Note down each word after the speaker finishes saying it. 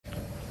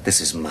This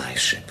is my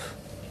ship.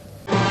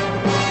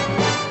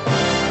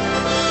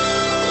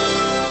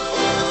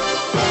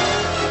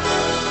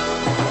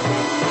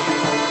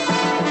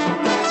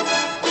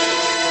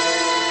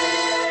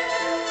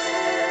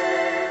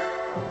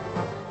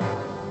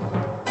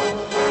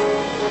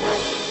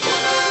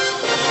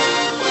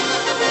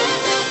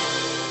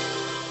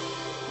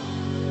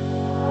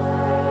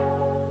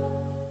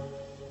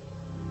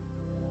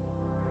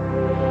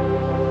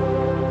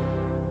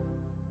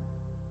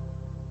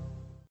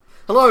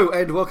 Hello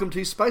and welcome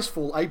to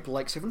Spacefall, a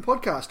Blake 7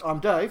 podcast. I'm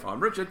Dave. I'm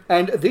Richard.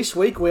 And this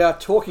week we are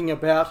talking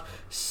about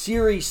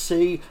Series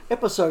C,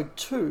 Episode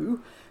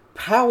 2,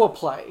 Power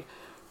Play,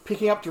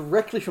 picking up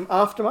directly from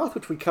Aftermath,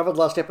 which we covered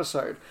last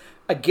episode.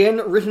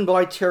 Again, written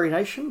by Terry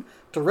Nation,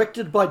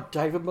 directed by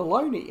David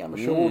Maloney. I'm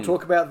sure we'll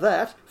talk about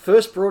that.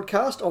 First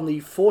broadcast on the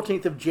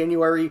 14th of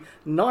January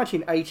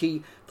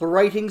 1980. The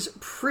ratings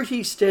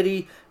pretty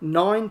steady,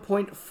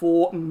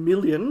 9.4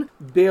 million.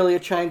 Barely a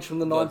change from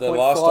the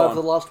 9.5 of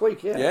the last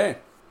week. Yeah,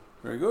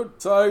 very good.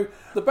 So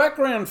the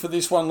background for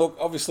this one, look,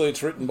 obviously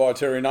it's written by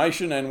Terry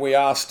Nation, and we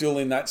are still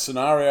in that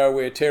scenario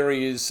where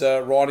Terry is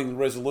writing the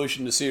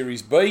resolution to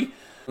Series B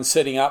and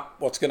setting up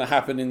what's going to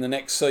happen in the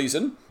next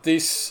season.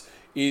 This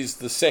is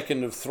the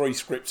second of 3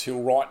 scripts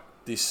he'll write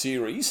this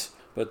series,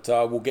 but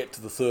we'll get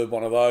to the third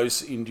one of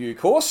those in due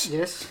course.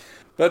 Yes.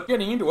 But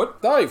getting into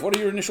it, Dave, what are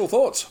your initial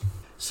thoughts?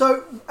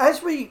 So,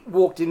 as we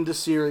walked into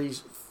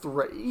Series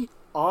 3,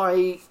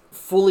 I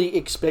fully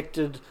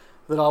expected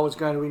that I was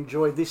going to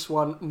enjoy this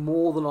one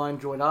more than I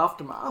enjoyed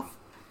Aftermath.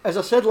 As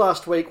I said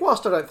last week,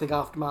 whilst I don't think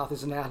Aftermath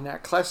is an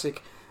out-and-out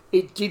classic,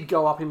 it did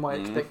go up in my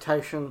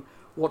expectation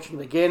watching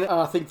it again, and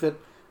I think that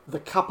the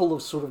couple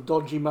of sort of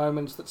dodgy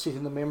moments that sit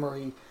in the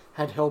memory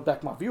had held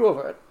back my view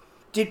of it.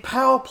 Did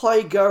Power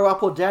Play go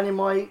up or down in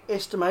my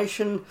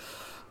estimation?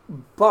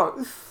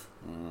 Both.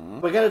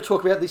 We're going to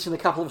talk about this in a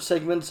couple of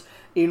segments.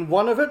 In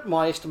one of it,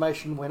 my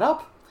estimation went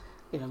up.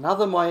 In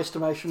another, my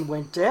estimation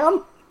went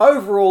down.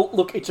 Overall,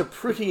 look, it's a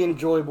pretty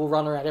enjoyable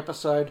run-around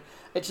episode.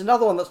 It's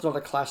another one that's not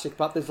a classic,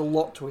 but there's a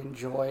lot to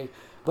enjoy.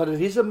 But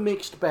it is a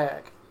mixed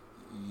bag.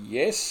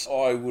 Yes,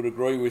 I would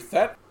agree with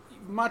that.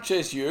 Much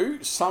as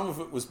you, some of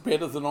it was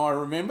better than I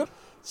remembered.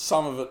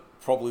 Some of it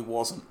probably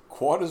wasn't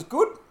quite as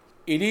good.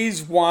 It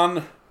is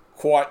one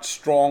quite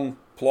strong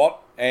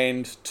plot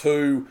and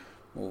 2,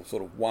 well,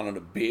 sort of 1 and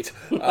a bit,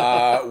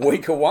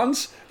 weaker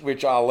ones,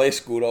 which are less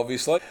good,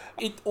 obviously.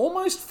 It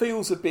almost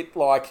feels a bit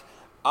like,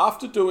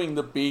 after doing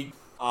the big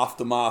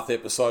Aftermath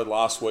episode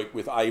last week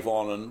with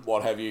Avon and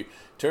what have you,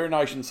 Terry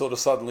Nation sort of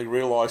suddenly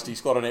realised he's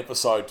got an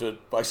episode to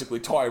basically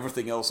tie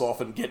everything else off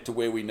and get to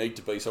where we need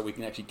to be so we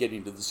can actually get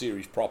into the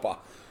series proper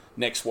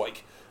next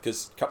week.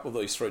 Because a couple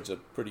of these threads are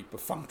pretty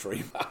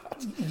perfunctory.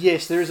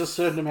 Yes, there is a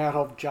certain amount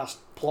of just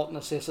plot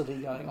necessity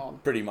going on.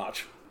 Pretty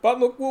much. But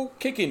look, we'll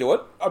kick into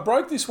it. I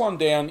broke this one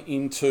down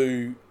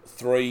into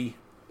 3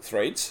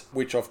 threads,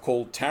 which I've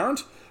called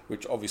Tarrant,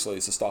 which obviously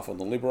is the stuff on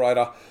the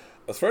Liberator.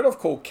 A thread I've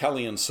called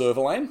Callian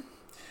Servalan,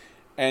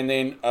 and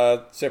then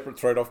a separate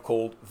thread I've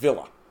called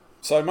Villa.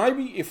 So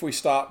maybe if we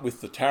start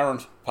with the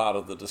Tarrant part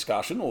of the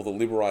discussion, or the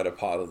Liberator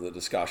part of the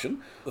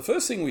discussion, the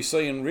first thing we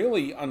see, and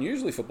really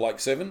unusually for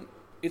Blake 7,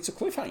 it's a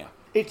cliffhanger.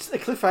 It's a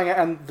cliffhanger,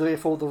 and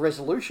therefore the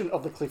resolution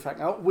of the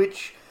cliffhanger,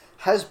 which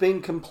has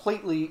been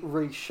completely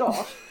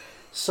reshot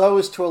so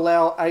as to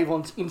allow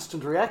Avon's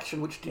instant reaction,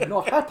 which did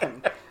not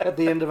happen at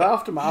the end of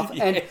Aftermath,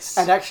 Yes.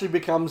 and actually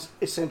becomes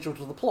essential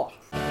to the plot.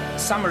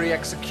 Summary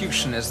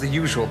execution is the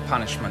usual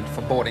punishment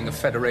for boarding a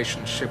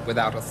Federation ship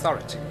without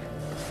authority.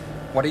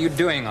 What are you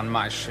doing on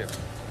my ship?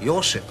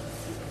 Your ship.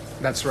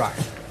 That's right.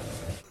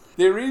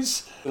 There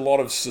is a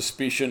lot of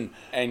suspicion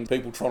and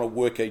people trying to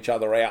work each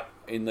other out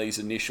in these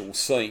initial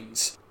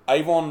scenes.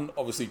 Avon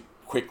obviously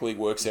quickly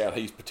works out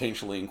he's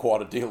potentially in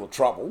quite a deal of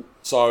trouble,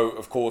 so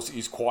of course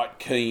is quite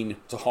keen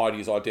to hide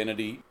his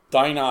identity.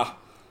 Dana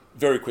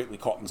very quickly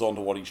cottons on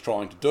to what he's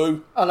trying to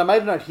do. And I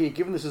made a note here,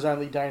 given this is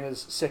only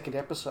Dana's second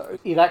episode,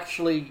 it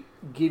actually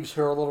gives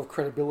her a lot of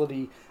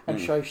credibility and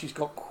shows she's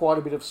got quite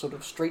a bit of sort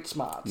of street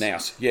smarts.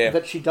 Nous, yeah.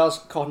 That she does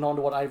cotton on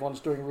to what Avon's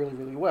doing really,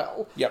 really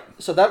well. Yep.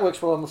 So that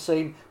works well on the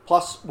scene.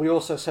 Plus, we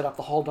also set up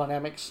the whole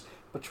dynamics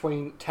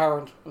between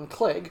Tarrant and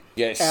Clegg.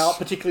 Yes.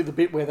 Particularly the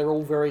bit where they're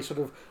all very sort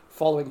of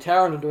following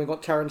Tarrant and doing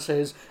what Tarrant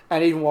says,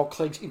 and even while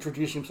Clegg's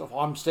introducing himself,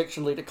 I'm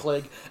Section Leader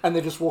Clegg, and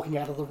they're just walking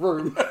out of the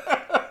room.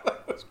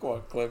 That's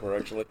quite clever,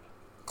 actually.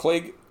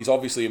 Clegg is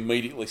obviously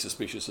immediately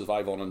suspicious of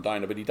Avon and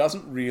Dana, but he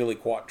doesn't really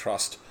quite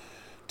trust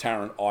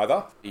Tarrant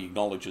either. He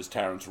acknowledges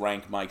Tarrant's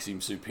rank makes him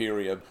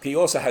superior. He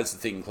also has the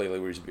thing, clearly,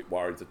 where he's a bit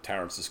worried that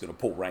Tarrant's just going to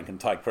pull rank and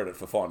take credit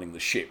for finding the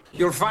ship.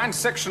 You'll find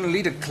Section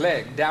Leader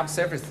Clegg doubts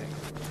everything.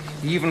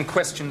 He even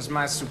questions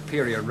my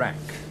superior rank.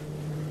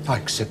 I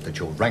accept that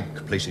your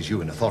rank places you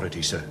in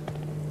authority, sir.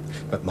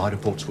 But my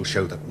reports will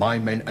show that my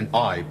men and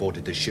I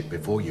boarded this ship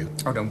before you.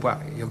 Oh, don't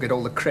worry. You'll get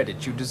all the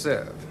credit you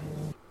deserve.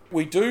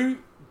 We do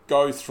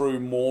go through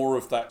more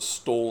of that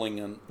stalling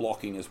and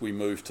blocking as we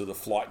move to the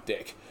flight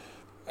deck.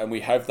 And we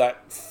have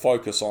that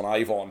focus on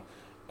Avon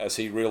as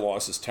he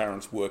realises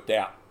Tarrant's worked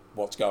out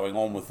what's going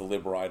on with the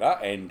Liberator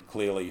and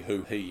clearly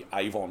who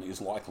Avon,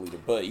 is likely to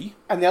be.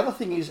 And the other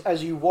thing is,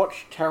 as you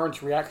watch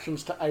Taryn's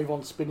reactions to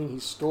Avon spinning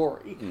his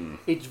story,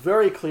 it's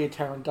very clear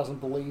Taryn doesn't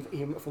believe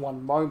him for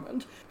one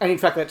moment. And in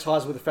fact, that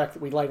ties with the fact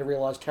that we later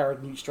realise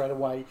Taryn knew straight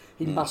away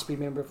he must be a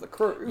member of the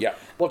crew. Yeah.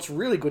 What's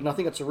really good, and I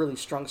think it's a really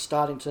strong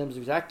start in terms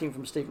of his acting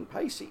from Stephen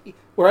Pacey,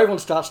 where Avon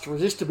starts to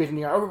resist a bit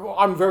and,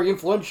 I'm very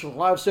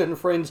influential, I have certain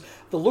friends.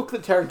 The look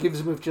that Taryn gives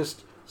him of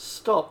just,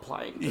 stop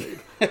playing, dude.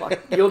 Like,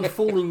 you're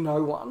fooling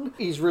no one,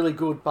 is really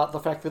good, but the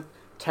fact that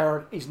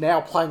Taryn is now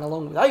playing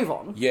along with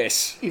Avon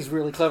is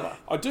really clever.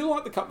 I do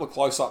like the couple of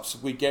close-ups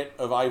we get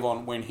of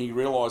Avon when he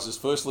realises,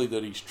 firstly,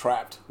 that he's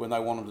trapped when they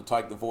want him to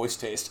take the voice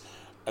test,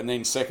 and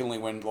then secondly,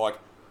 when,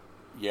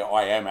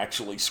 I am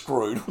actually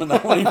screwed, when they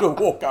want him to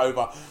walk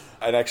over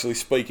and actually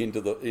speak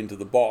into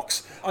the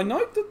box. I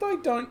note that they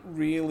don't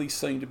really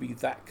seem to be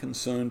that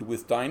concerned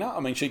with Dana.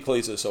 I mean, she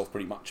clears herself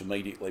pretty much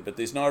immediately, but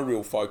there's no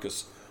real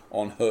focus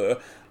on her.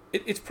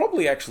 It's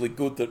probably actually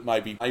good that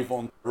maybe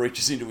Avon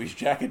reaches into his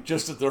jacket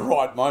just at the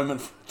right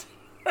moment for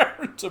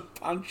Tarrant to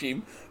punch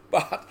him.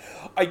 But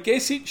I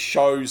guess it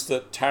shows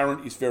that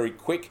Tarrant is very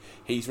quick.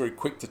 He's very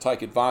quick to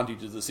take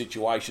advantage of the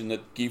situation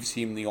that gives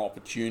him the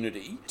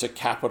opportunity to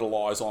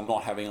capitalise on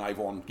not having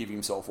Avon give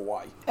himself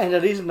away. And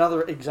it is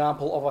another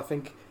example of, I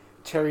think,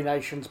 Terry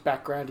Nation's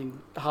background in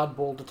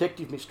hardball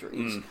detective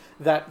mysteries,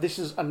 that this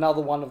is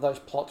another one of those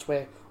plots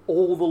where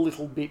all the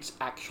little bits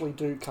actually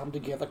do come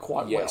together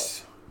quite well.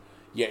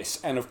 Yes,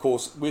 and of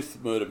course,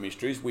 with murder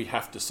mysteries, we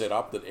have to set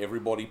up that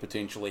everybody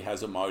potentially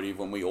has a motive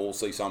when we all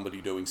see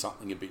somebody doing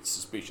something a bit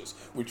suspicious,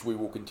 which we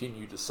will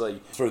continue to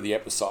see through the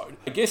episode.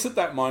 I guess at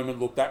that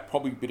moment, that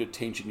probably bit of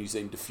tension is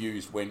then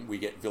diffused when we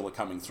get Villa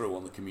coming through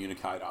on the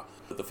communicator.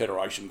 The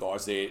Federation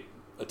guys, their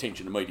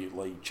attention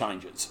immediately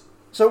changes.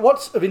 So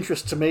what's of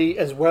interest to me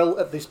as well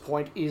at this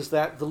point is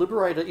that the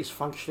Liberator is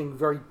functioning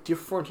very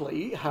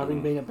differently,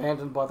 having been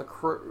abandoned by the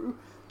crew,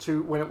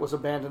 to when it was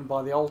abandoned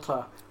by the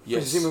Altar,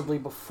 presumably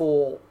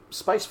before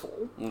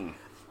Spacefall.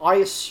 I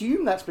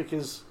assume that's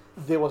because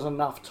there was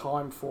enough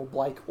time for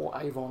Blake or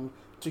Avon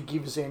to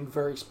give Zen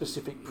very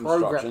specific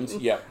programming,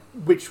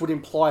 which would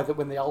imply that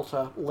when the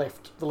Altar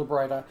left the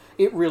Liberator,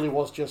 it really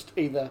was just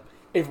either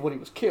everybody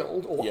was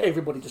killed or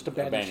everybody just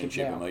abandoned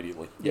ship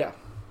immediately. Yeah.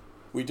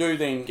 We do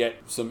then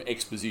get some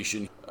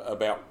exposition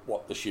about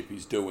what the ship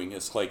is doing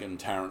as Clegg and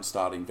Tarrant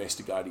start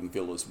investigating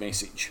Villa's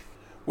message.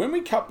 When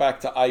we cut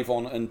back to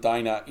Avon and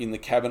Dana in the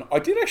cabin, I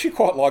did actually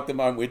quite like the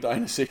moment where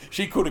Dana said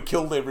she could have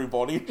killed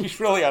everybody. She's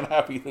really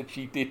unhappy that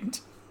she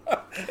didn't,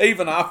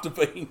 even after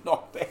being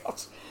knocked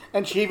out.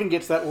 And she even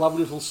gets that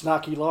lovely little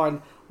snarky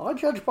line, I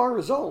judge by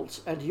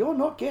results, and you're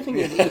not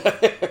getting any.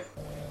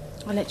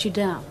 I let you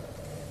down.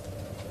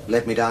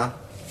 Let me down?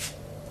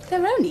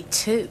 There are only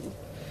two.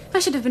 I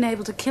should have been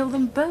able to kill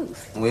them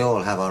both. We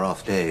all have our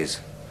off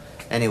days.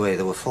 Anyway,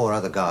 there were 4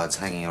 other guards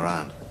hanging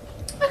around.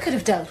 I could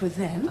have dealt with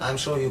them. I'm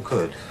sure you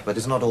could, but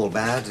it's not all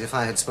bad. If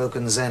I had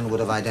spoken, Zen would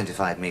have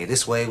identified me.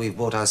 This way, we've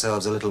bought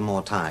ourselves a little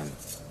more time.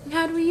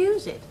 How do we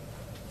use it?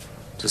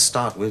 To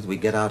start with, we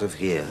get out of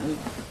here.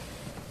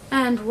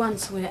 And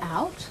once we're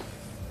out?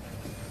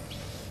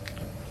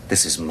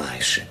 This is my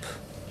ship.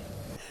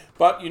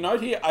 But you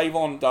note here,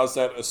 Avon does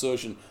that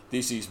assertion,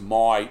 this is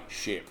my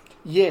ship.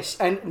 Yes,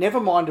 and never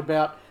mind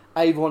about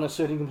Avon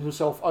asserting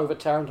himself over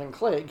Tarrant and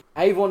Clegg.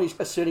 Avon is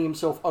asserting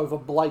himself over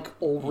Blake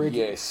already.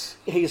 Yes.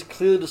 He has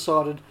clearly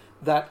decided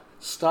that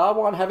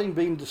Starwine having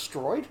been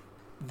destroyed,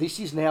 this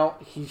is now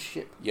his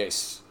ship.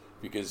 Yes,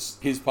 because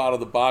his part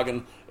of the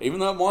bargain, even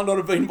though it might not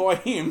have been by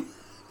him,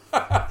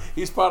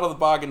 his part of the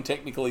bargain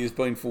technically has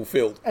been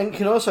fulfilled. And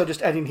can also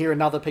just add in here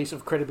another piece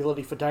of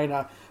credibility for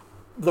Dana.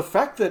 The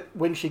fact that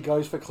when she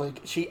goes for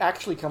Clegg, she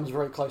actually comes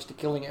very close to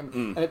killing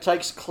him. And it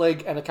takes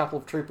Clegg and a couple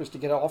of troopers to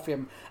get her off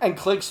him. And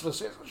Clegg sort of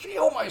says, she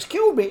almost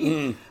killed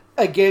me.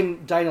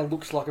 Again, Dana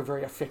looks like a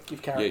very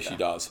effective character. Yeah, she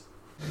does.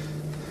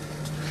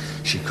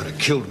 She could have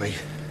killed me.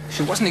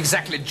 She wasn't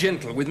exactly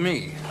gentle with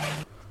me.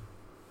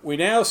 We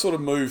now sort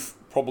of move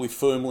probably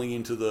firmly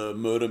into the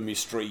murder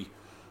mystery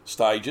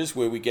stages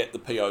where we get the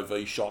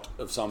POV shot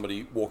of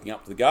somebody walking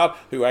up to the guard,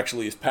 who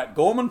actually is Pat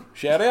Gorman.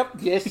 Shout out.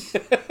 Yes.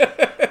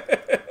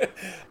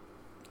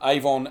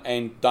 Avon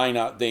and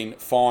Dana then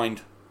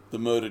find the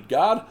murdered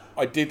guard.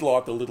 I did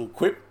like the little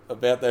quip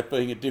about that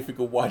being a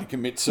difficult way to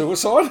commit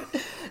suicide.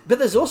 But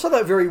there's also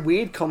that very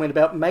weird comment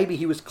about maybe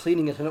he was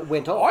cleaning it and it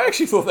went off. I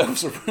actually thought that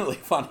was a really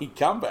funny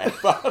comeback,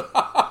 but...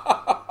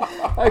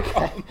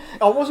 Okay.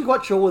 I wasn't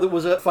quite sure whether it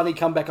was a funny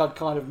comeback I'd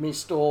kind of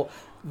missed or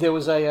there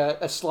was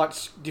a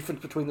slight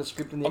difference between the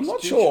script and the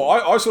execution. I'm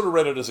not sure. I sort of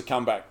read it as a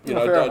comeback. You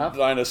know, fair enough.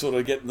 Dana sort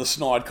of getting the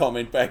snide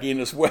comment back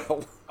in as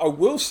well. I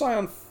will say,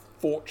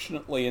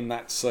 unfortunately, in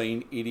that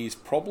scene, it is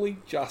probably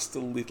just a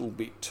little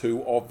bit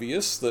too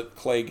obvious that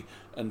Clegg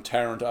and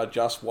Tarrant are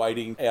just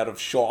waiting out of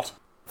shot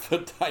for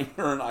Dana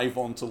and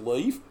Avon to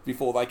leave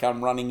before they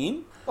come running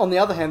in. On the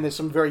other hand, there's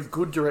some very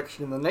good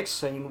direction in the next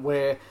scene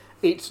where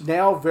it's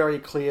now very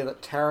clear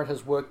that Tarrant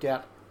has worked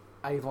out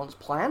Avon's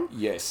plan.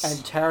 Yes.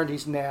 And Tarrant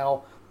is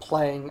now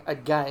playing a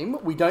game.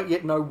 We don't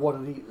yet know what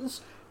it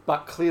is,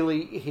 but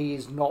clearly he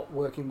is not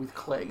working with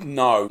Clegg.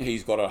 No,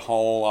 he's got a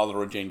whole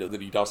other agenda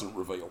that he doesn't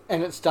reveal.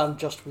 And it's done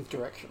just with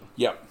direction.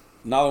 Yep.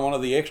 Another one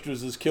of the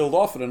extras is killed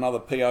off at another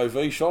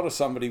POV shot as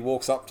somebody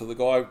walks up to the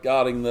guy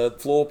guarding the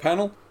floor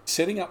panel.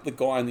 Setting up the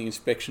guy in the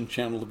inspection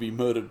channel to be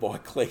murdered by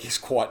Clegg is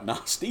quite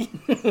nasty.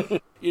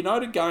 You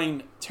note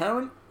again,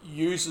 Tarrant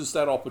uses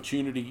that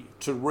opportunity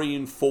to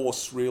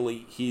reinforce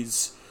really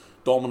his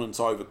dominance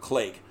over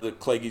Clegg. That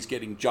Clegg is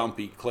getting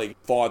jumpy, Clegg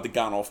fired the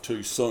gun off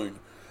too soon.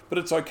 But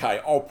it's okay,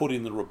 I'll put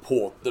in the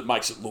report that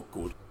makes it look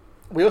good.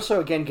 We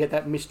also again get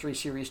that mystery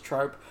series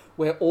trope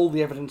where all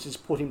the evidence is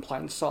put in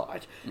plain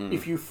sight.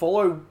 If you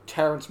follow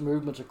Tarrant's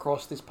movements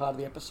across this part of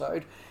the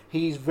episode,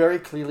 he's very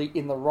clearly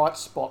in the right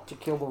spot to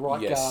kill the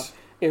right guard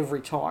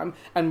every time.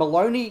 And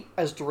Maloney,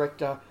 as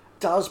director,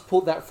 does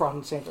put that front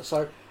and centre.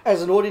 So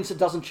as an audience that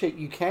doesn't cheat,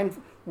 you can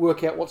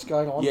work out what's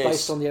going on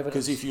based on the evidence.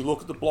 Because if you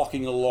look at the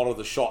blocking of a lot of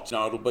the shots,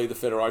 it'll be the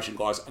Federation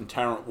guys and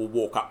Tarrant will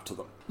walk up to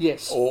them.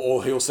 Yes.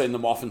 Or he'll send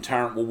them off and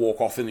Tarrant will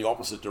walk off in the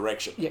opposite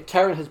direction. Yeah,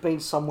 Tarrant has been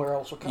somewhere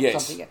else or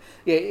something.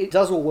 Yeah, it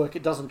does all work.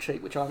 It doesn't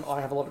cheat, which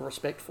I have a lot of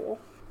respect for.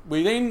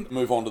 We then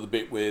move on to the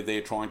bit where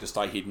they're trying to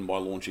stay hidden by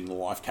launching the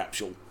life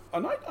capsule. I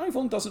know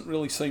Avon doesn't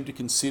really seem to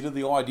consider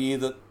the idea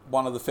that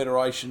one of the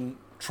Federation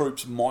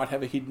troops might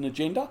have a hidden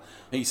agenda.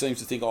 He seems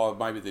to think,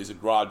 maybe there's a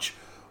grudge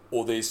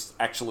or there's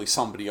actually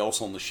somebody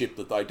else on the ship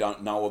that they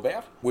don't know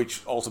about,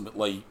 which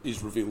ultimately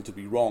is revealed to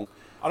be wrong.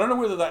 I don't know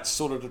whether that's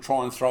sort of to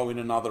try and throw in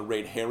another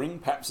red herring,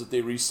 perhaps that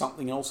there is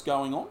something else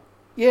going on.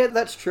 Yeah,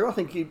 that's true. I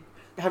think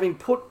having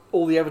put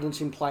all the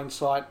evidence in plain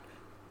sight,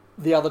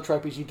 the other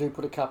trope is you do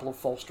put a couple of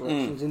false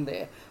directions in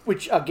there,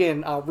 which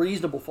again are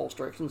reasonable false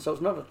directions, so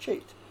it's not a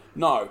cheat.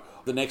 No.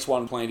 The next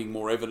one, planting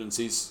more evidence,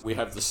 is we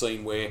have the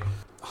scene where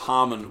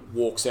Harmon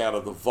walks out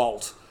of the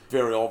vault,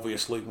 very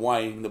obviously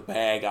weighing the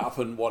bag up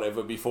and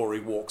whatever before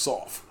he walks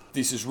off.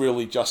 This is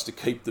really just to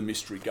keep the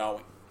mystery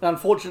going.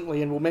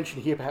 Unfortunately, and we'll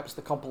mention here perhaps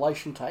the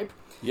compilation tape,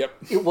 Yep.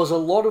 it was a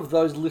lot of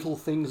those little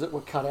things that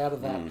were cut out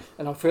of that,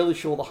 and I'm fairly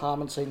sure the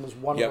Harmon scene was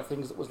one of the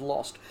things that was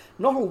lost.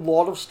 Not a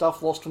lot of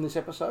stuff lost from this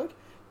episode,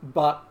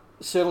 but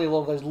certainly a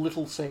lot of those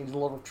little scenes, a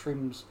lot of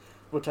trims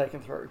were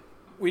taken through.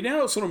 We're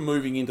now sort of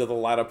moving into the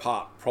latter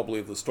part,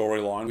 probably, of the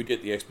storyline. We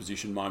get the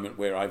exposition moment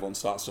where Avon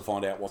starts to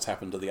find out what's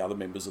happened to the other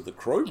members of the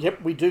crew.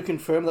 Yep, we do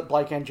confirm that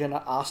Blake and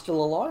Jenna are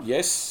still alive.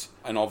 Yes,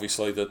 and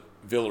obviously that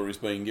Villa is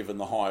being given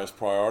the highest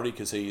priority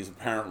because he is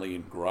apparently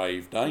in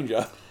grave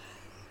danger.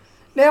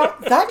 Now,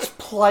 that's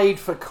played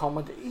for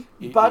comedy,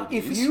 but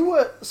if you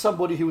were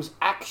somebody who was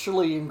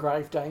actually in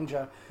grave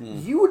danger,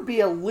 you would be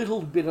a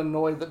little bit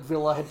annoyed that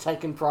Villa had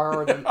taken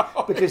priority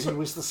because he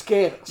was the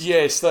scaredest.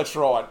 Yes, that's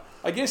right.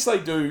 I guess they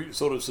do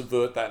sort of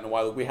subvert that in a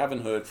way that we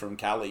haven't heard from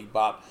Callie,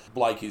 but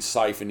Blake is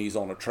safe and he's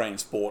on a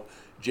transport.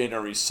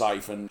 Jenna is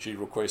safe and she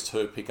requests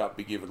her pickup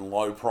be given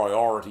low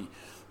priority.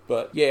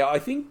 But yeah, I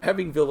think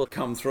having Villa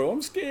come through,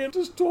 I'm scared.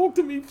 Just talk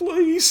to me,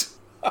 please.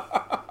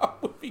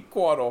 Would be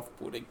quite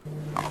off-putting.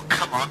 Oh,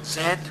 come on,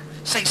 Zen.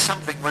 Say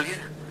something, will you?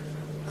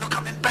 Look,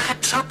 I'm in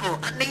bad trouble.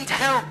 I need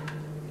help.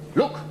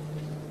 Look!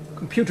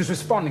 Computer's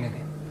responding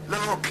again.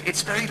 Look,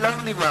 it's very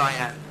lonely where I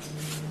am.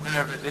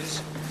 Wherever it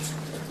is.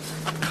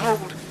 I'm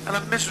cold, and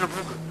I'm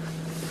miserable.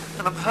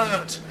 And I'm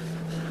hurt.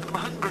 I'm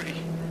hungry.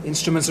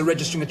 Instruments are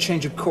registering a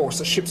change of course.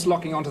 The ship's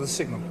locking onto the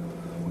signal.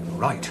 You're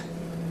right.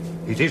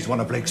 It is one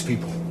of Blake's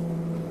people.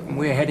 And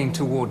we're heading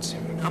towards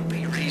him. Don't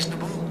be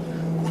reasonable.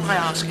 All I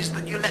ask is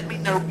that you let me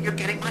know you're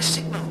getting my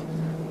signal.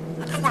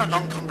 I don't want a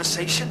long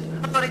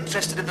conversation. I'm not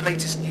interested in the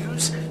latest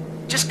news.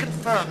 Just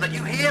confirm that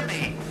you hear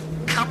me.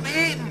 Come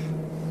in.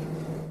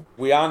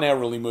 We are now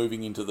really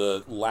moving into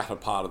the latter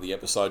part of the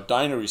episode.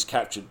 Dana is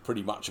captured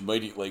pretty much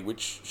immediately,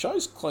 which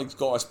shows Clegg's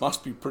guys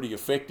must be pretty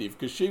effective,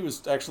 because she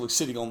was actually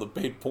sitting on the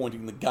bed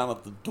pointing the gun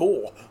at the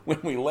door when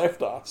we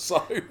left her.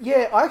 So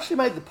Yeah, I actually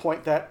made the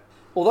point that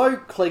although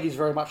Clegg is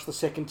very much the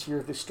second tier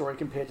of this story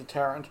compared to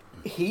Tarrant,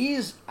 he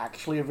is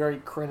actually a very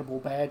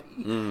credible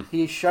baddie.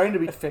 He is shown to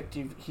be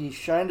effective. He is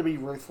shown to be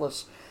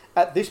ruthless.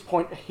 At this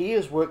point, he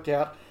has worked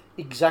out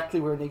exactly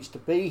where he needs to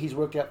be. He's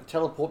worked out the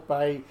teleport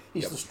bay.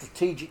 He's the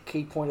strategic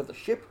key point of the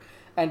ship.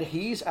 And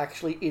he's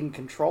actually in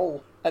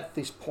control at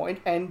this point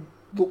and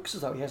looks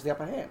as though he has the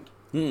upper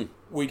hand.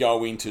 we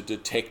go into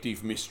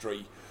detective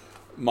mystery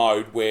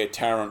mode where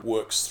Tarrant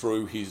works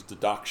through his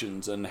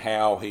deductions and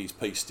how he's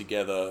pieced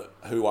together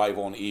who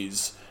Avon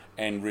is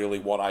and really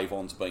what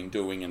Avon's been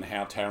doing and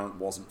how Tarrant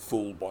wasn't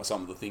fooled by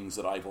some of the things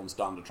that Avon's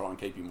done to try and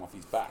keep him off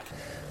his back.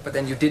 But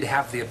then you did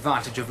have the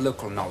advantage of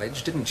local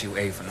knowledge, didn't you,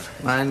 Avon?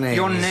 My name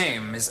Your is...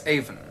 name is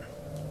Avon.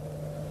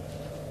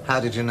 How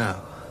did you know?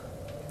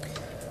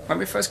 When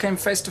we first came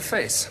face to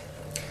face,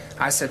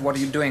 I said, "What are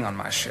you doing on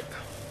my ship?"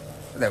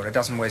 There were a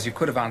dozen ways you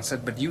could have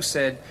answered, but you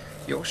said,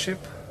 "Your ship?"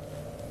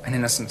 An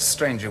innocent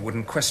stranger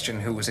wouldn't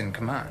question who was in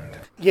command.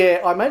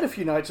 Yeah, I made a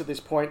few notes at this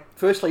point.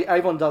 Firstly,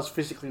 Avon does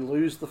physically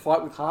lose the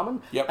fight with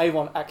Harmon. Yep.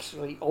 Avon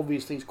actually,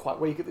 obviously, is quite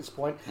weak at this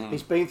point.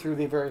 He's been through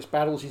their various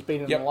battles. He's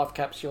been in a life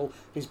capsule.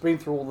 He's been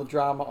through all the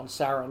drama on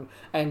Saren,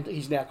 and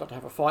he's now got to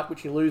have a fight,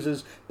 which he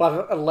loses. But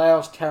it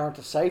allows Tarrant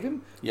to save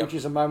him, which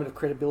is a moment of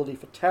credibility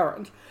for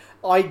Tarrant.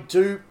 I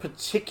do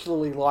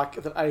particularly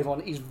like that Avon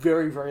is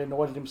very, very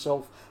annoyed at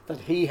himself that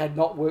he had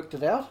not worked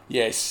it out.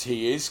 Yes,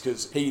 he is,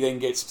 because he then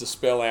gets to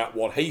spell out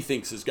what he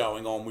thinks is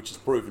going on, which is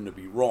proven to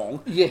be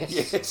wrong.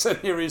 Yes. Yes, and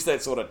there is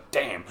that sort of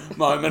damn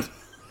moment.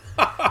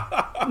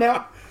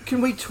 Now,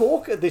 can we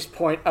talk at this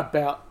point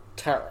about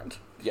Tarrant?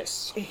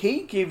 Yes.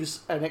 He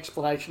gives an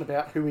explanation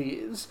about who he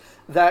is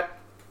that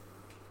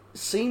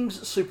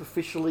seems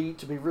superficially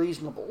to be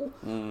reasonable,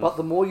 but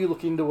the more you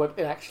look into it,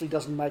 it actually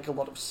doesn't make a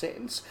lot of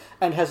sense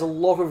and has a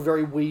lot of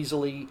very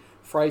weaselly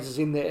phrases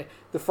in there.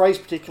 The phrase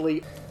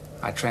particularly...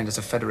 I trained as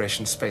a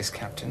Federation space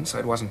captain, so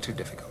it wasn't too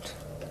difficult.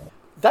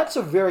 That's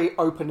a very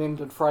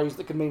open-ended phrase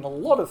that can mean a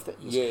lot of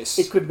things. Yes.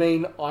 It could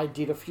mean I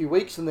did a few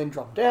weeks and then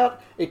dropped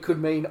out. It could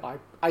mean I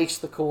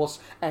aced the course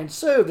and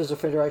served as a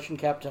Federation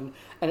captain,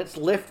 and it's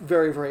left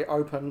very, very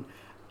open.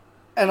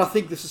 And I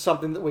think this is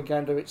something that we're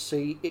going to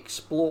see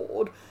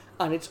explored,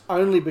 and it's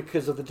only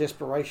because of the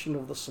desperation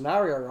of the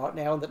scenario right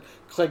now and that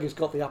Clegg has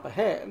got the upper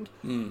hand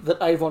that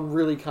Avon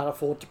really can't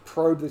afford to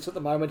probe this at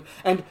the moment.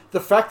 And the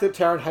fact that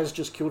Tarrant has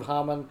just killed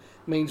Harmon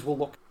means, well,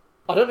 look,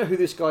 I don't know who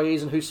this guy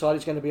is and whose side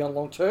he's going to be on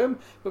long term,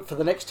 but for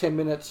the next 10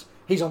 minutes,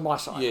 he's on my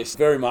side. Yes,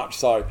 very much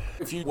so.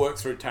 If you work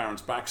through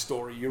Tarrant's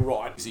backstory, you're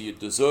right. Is he a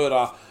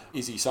deserter?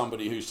 Is he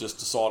somebody who's just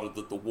decided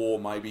that the war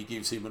maybe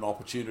gives him an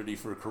opportunity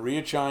for a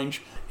career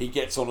change? He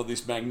gets onto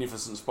this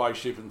magnificent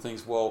spaceship and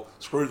thinks, well,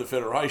 screw the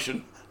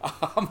Federation.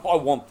 I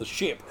want the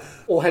ship.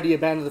 Or had he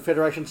abandoned the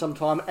Federation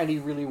sometime and he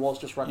really was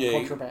just running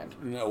contraband?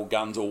 Or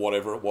guns or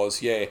whatever it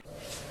was, yeah.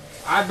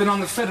 I've been on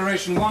the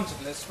Federation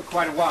wanted list for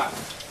quite a while.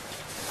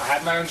 I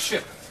had my own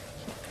ship.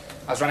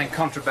 I was running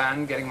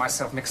contraband, getting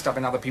myself mixed up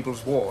in other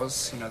people's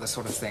wars, the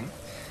sort of thing.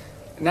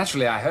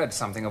 Naturally, I heard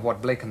something of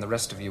what Blake and the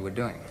rest of you were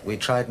doing. We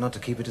tried not to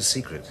keep it a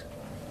secret.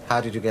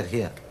 How did you get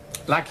here?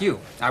 Like you,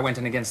 I went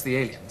in against the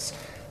aliens.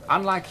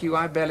 Unlike you,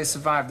 I barely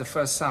survived the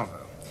first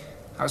salvo.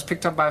 I was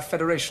picked up by a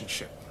Federation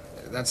ship.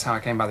 That's how I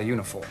came by the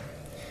uniform.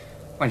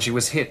 When she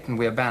was hit and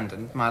we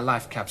abandoned, my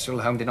life capsule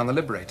homed in on the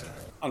Liberator.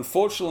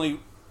 Unfortunately,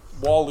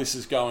 while this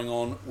is going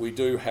on, we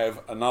do have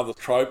another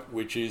trope,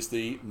 which is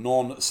the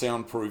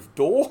non-soundproof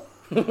door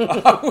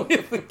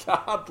with the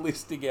guard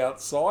listing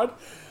outside,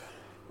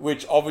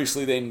 which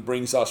obviously then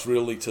brings us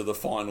really to the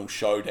final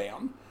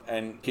showdown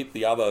and hit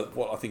the other,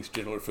 what I think is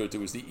generally referred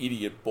to as the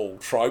idiot ball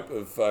trope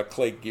of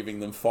Clegg giving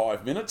them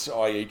 5 minutes,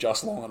 i.e.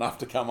 just long enough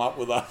to come up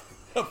with a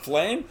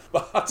plan.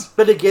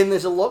 But again,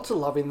 there's a lot to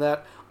love in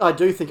that. I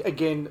do think,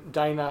 again,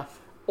 Dana,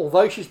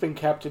 although she's been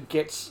captured,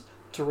 gets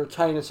to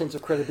retain a sense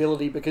of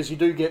credibility, because you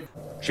do get...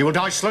 She will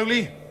die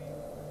slowly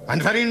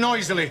and very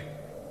noisily.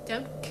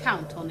 Don't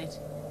count on it.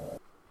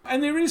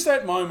 And there is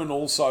that moment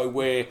also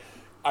where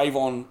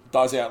Avon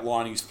does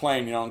outline his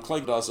plan, and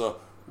Clegg does a,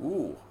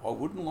 ooh, I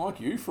wouldn't like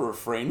you for a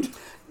friend.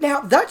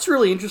 Now, that's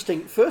really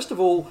interesting. First of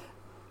all,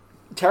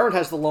 Tarrant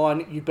has the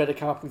line, you'd better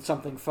come up with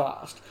something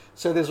fast.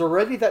 So there's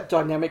already that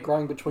dynamic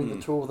growing between the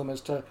two of them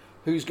as to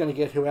who's going to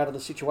get who out of the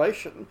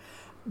situation.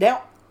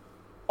 Now,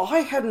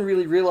 I hadn't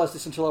really realised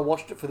this until I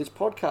watched it for this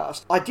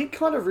podcast. I did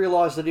kind of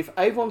realise that if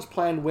Avon's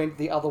plan went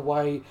the other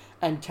way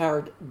and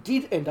Tarrant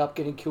did end up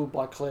getting killed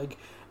by Clegg,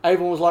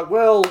 Avon was like,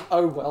 well,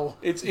 oh well.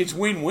 It's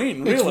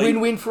win-win, really. It's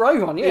win-win for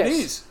Avon, yes. It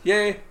is,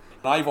 yeah.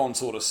 Avon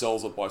sort of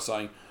sells it by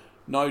saying,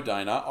 no,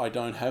 Dana, I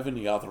don't have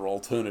any other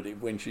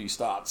alternative, when she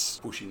starts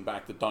pushing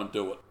back that don't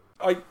do it.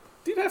 I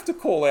did have to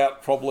call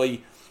out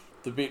probably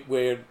the bit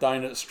where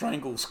Dana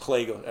strangles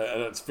Clegg, and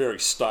it's very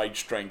staged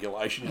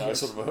strangulation,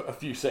 sort of a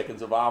few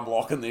seconds of arm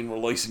lock and then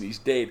releasing he's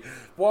dead,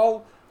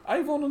 while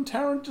Avon and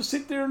Tarrant just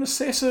sit there and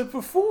assess her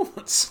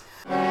performance.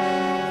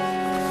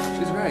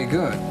 She's very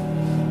good.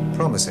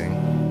 Promising.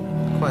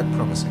 Quite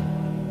promising.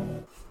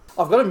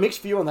 I've got a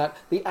mixed view on that.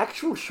 The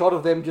actual shot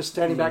of them just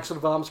standing back, sort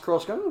of arms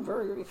crossed, going, oh,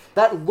 very good.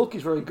 That look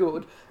is very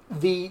good.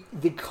 The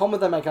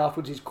comment they make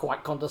afterwards is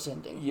quite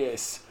condescending.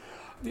 Yes.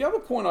 The other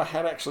point I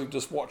had actually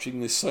just watching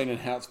this scene and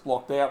how it's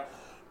blocked out,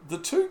 the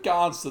two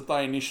guards that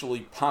they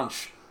initially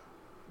punch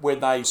when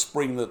they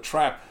spring the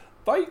trap,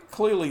 they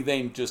clearly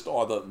then just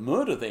either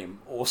murder them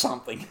or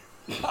something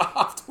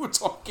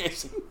afterwards, I'm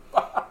guessing.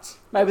 But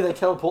maybe they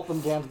teleport them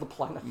down to the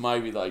planet.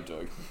 Maybe they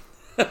do.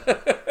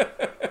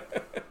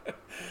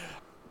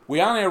 We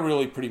are now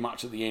really pretty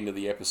much at the end of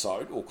the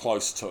episode, or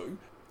close to.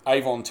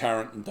 Avon,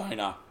 Tarrant and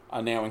Dana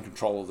are now in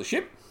control of the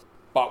ship,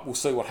 but we'll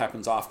see what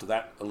happens after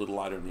that a little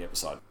later in the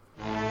episode.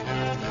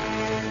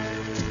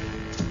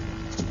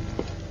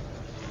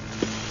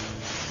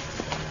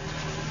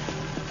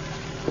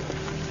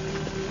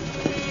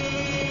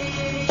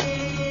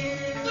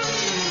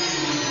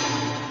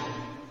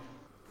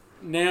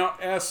 Now,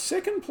 Our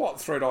second plot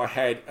thread I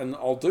had, and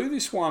I'll do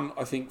this one,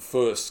 I think,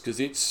 first, because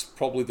it's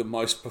probably the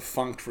most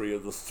perfunctory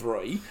of the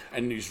three,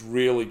 and is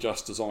really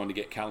just designed to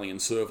get Callie and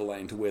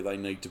Servalan to where they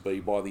need to be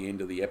by the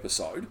end of the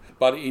episode.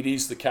 But it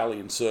is the Callie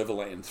and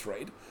Servalan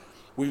thread.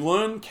 We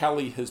learn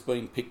Callie has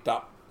been picked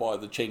up by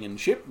the Chengan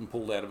ship and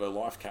pulled out of her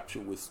life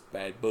capsule with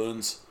bad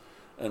burns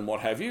and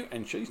what have you,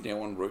 and she's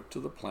now en route to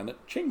the planet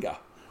Chenga,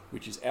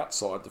 which is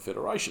outside the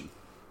Federation.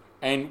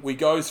 And we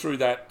go through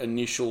that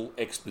initial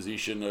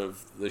exposition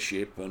of the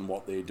ship and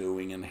what they're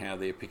doing and how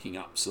they're picking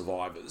up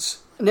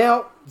survivors.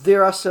 Now,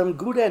 there are some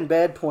good and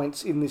bad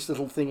points in this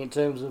little thing in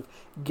terms of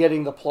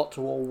getting the plot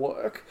to all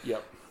work.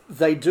 Yep.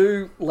 They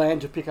do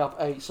land to pick up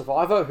a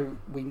survivor who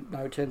we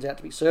know turns out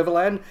to be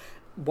Servalan.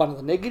 One of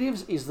the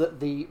negatives is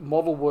that the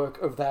model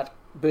work of that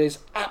bears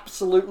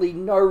absolutely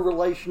no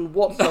relation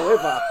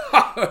whatsoever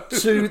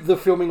to the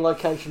filming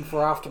location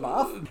for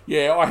Aftermath.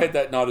 Yeah, I had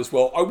that note as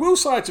well. I will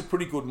say it's a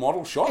pretty good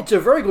model shot. It's a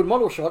very good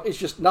model shot. It's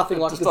just nothing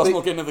like It doesn't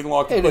look anything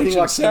like the beach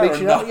in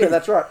Sarin. No. Yeah,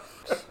 that's right.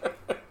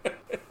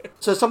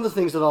 So some of the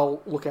things that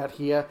I'll look at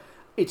here,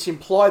 it's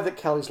implied that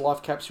Callie's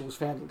life capsule was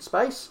found in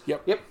space.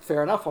 Yep,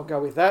 fair enough. I'll go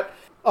with that.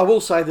 I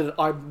will say that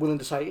I'm willing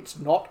to say it's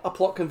not a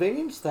plot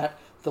convenience, that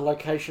the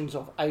locations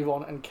of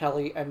Avon and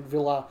Callie and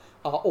Villa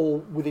are all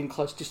within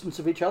close distance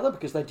of each other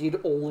because they did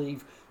all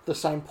leave the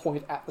same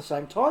point at the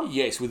same time.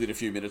 Yes, within a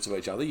few minutes of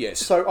each other, yes.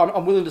 So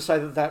I'm willing to say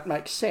that that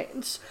makes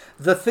sense.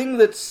 The thing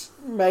that's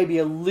maybe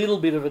a little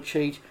bit of a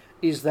cheat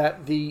is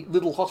that the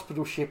little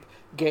hospital ship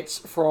gets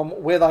from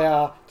where they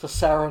are to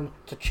Sarin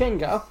to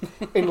Chenga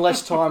in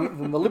less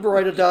time than the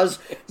Liberator does.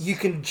 You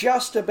can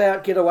just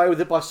about get away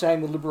with it by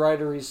saying the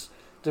Liberator is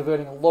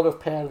diverting a lot of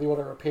power to the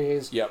auto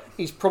repairs. Yep.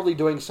 He's probably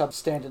doing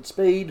substandard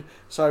speed,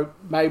 so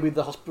maybe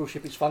the hospital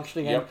ship is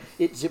functioning and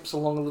it zips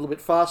along a little bit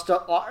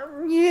faster.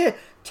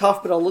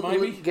 Tough, but I'll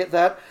get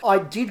that. I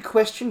did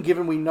question,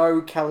 given we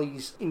know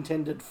Callie's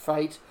intended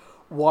fate,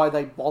 why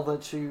they bother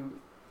to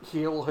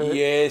heal her.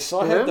 Yes,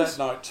 I had that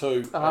note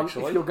too,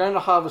 actually. If you're going to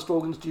harvest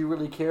organs, do you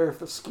really care if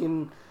the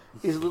skin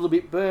is a little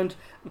bit burned?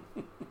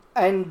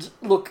 And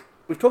look,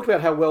 we've talked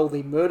about how well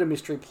the murder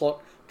mystery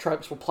plot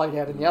tropes were played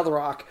out in the other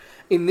arc.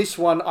 In this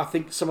one, I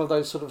think some of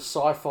those sort of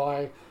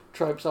sci-fi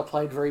tropes are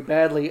played very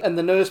badly, and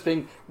the nurse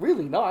being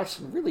really nice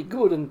and really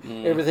good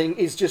and everything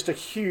is just a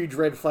huge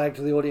red flag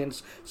to the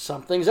audience.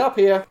 Something's up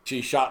here.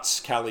 She shuts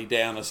Callie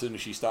down as soon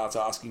as she starts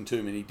asking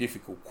too many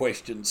difficult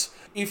questions.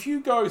 If you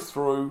go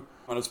through,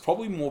 and it's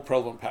probably more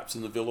prevalent perhaps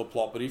in the Villa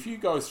plot, but if you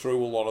go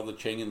through a lot of the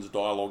Chengan's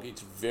dialogue,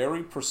 it's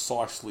very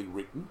precisely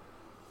written.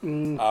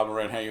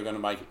 Around how you're going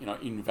to make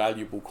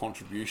invaluable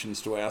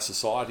contributions to our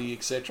society,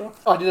 etc.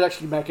 I did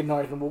actually make a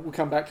note, and we'll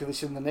come back to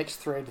this in the next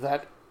thread,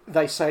 that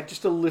they say it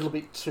just a little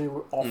bit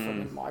too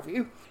often, in my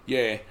view.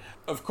 Yeah.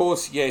 Of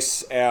course,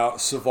 yes, our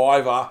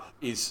survivor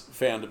is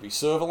found to be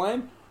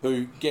Servalan,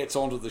 who gets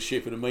onto the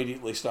ship and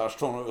immediately starts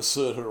trying to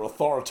assert her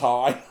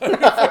authority.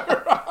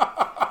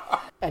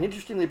 And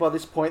interestingly, by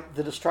this point,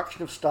 the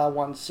destruction of Star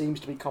One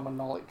seems to be common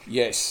knowledge.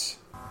 Yes.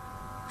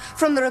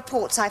 From the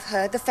reports I've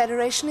heard, the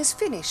Federation is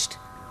finished.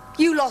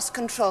 You lost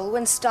control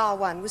when Star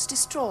One was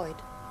destroyed.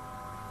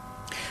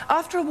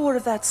 After a war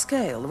of that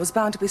scale, there was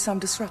bound to be some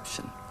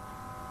disruption.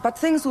 But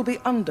things will be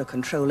under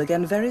control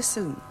again very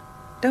soon.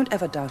 Don't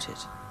ever doubt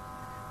it.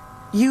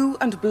 You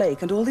and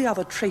Blake and all the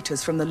other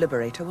traitors from the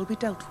Liberator will be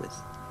dealt with.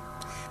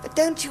 But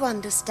don't you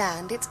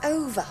understand? It's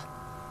over.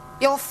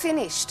 You're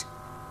finished.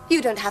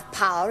 You don't have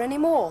power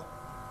anymore.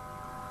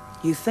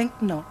 You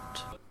think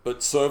not?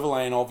 But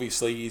Servalan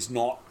obviously is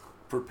not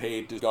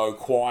prepared to go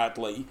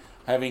quietly,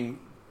 having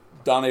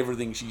done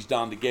everything she's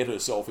done to get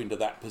herself into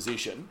that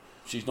position.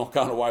 She's not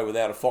going away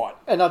without a fight.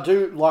 And I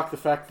do like the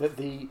fact that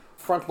the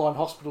frontline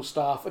hospital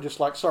staff are just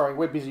like, sorry,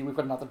 we're busy, we've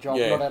got another job,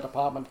 not our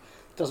department,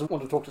 doesn't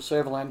want to talk to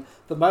Servalan.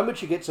 The moment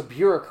she gets a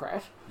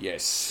bureaucrat,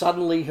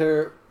 suddenly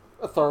her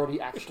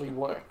authority actually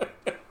works.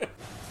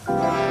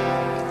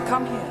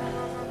 Come here.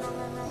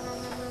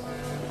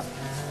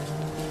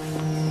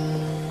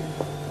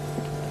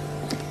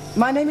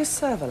 My name is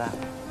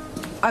Servalan.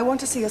 I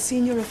want to see a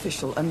senior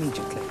official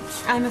immediately.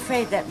 I'm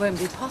afraid that won't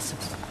be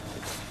possible.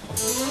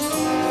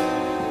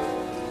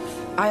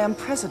 I am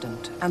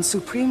President and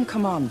Supreme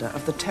Commander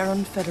of the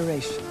Terran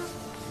Federation.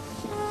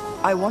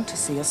 I want to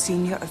see a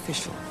senior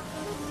official.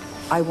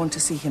 I want to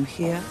see him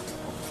here,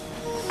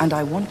 and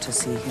I want to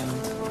see him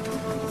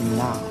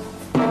now.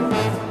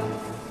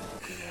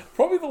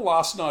 Probably the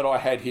last note I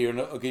had here, and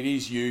it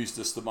is used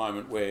as the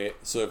moment where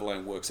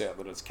Servalan works out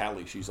that it's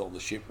Callie she's on the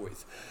ship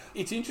with.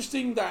 It's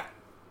interesting that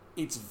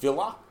it's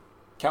Villa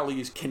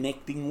Callie is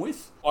connecting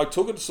with. I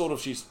took it sort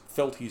of she's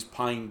felt his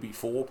pain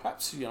before,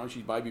 perhaps.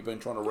 She's maybe been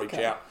trying to reach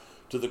out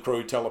to the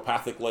crew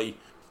telepathically,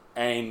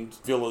 and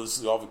Villa's,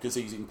 because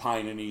he's in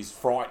pain and he's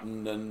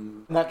frightened.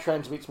 And that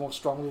transmits more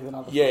strongly than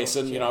other Yes,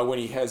 and when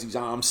he has his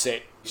arm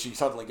set, she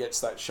suddenly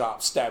gets that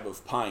sharp stab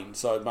of pain.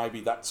 So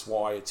maybe that's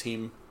why it's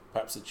him,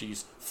 perhaps, that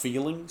she's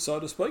feeling, so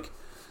to speak.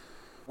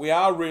 We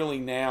are really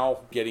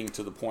now getting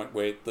to the point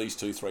where these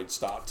two threads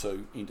start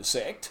to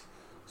intersect.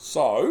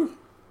 So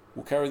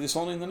we'll carry this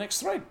on in the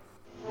next thread.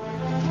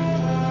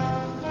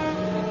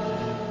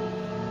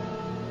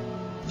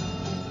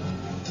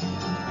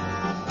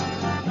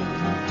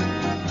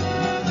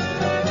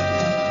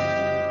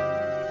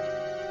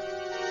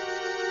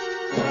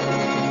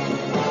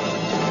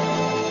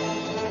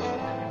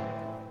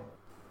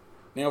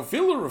 Now,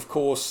 Villa, of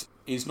course,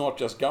 is not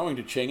just going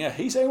to Chenga,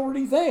 he's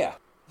already there.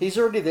 He's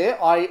already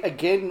there. I,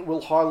 again,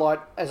 will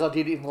highlight, as I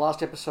did in the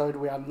last episode,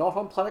 we are not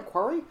on Planet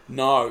Quarry.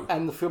 No.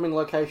 And the filming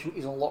location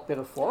is a lot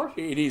better for it.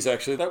 It is,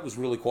 actually. That was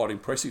really quite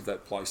impressive,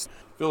 that place.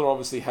 Villa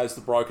obviously has the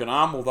broken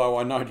arm, although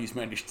I know he's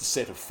managed to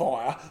set a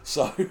fire,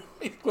 so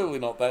he's clearly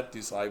not that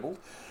disabled.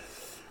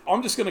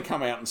 I'm just going to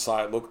come out and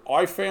say it. Look,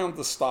 I found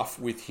the stuff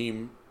with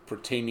him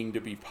pretending to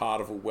be part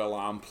of a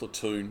well-armed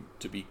platoon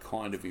to be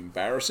kind of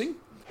embarrassing.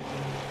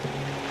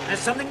 There's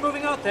something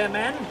moving out there,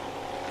 man.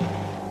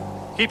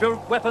 Keep your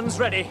weapons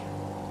ready.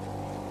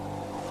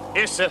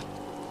 Yes, sir.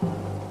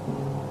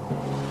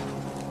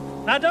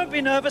 Now, don't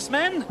be nervous,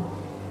 men.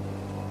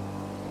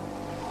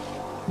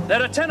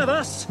 There are 10 of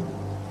us.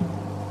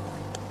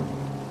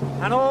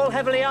 And all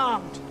heavily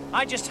armed.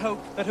 I just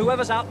hope that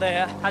whoever's out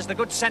there has the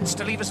good sense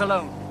to leave us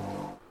alone.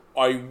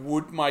 I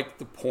would make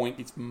the point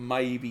it's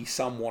maybe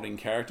somewhat in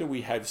character.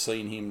 We have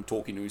seen him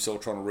talking to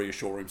himself, trying to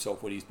reassure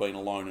himself when he's been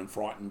alone and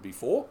frightened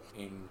before.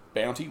 In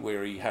Bounty,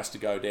 where he has to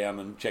go down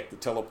and check the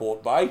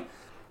teleport bay.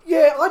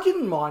 Yeah, I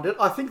didn't mind it.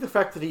 I think the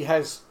fact that he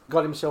has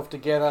got himself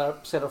together,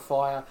 set a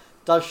fire,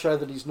 does show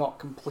that he's not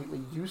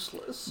completely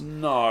useless.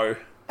 No.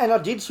 And I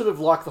did sort of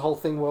like the whole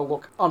thing, well,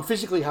 look, I'm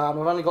physically harmed,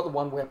 I've only got the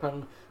one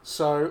weapon,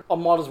 so I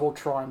might as well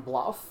try and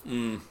bluff.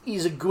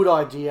 Is a good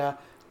idea.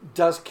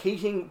 Does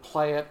Keating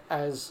play it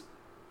as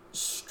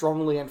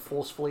strongly and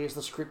forcefully as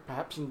the script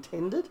perhaps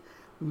intended?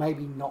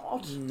 Maybe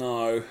not.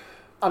 No.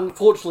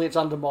 Unfortunately, it's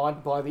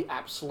undermined by the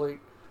absolute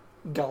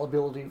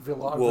gullibility of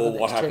Villa over the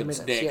next 10 minutes.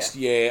 Well, what happens next?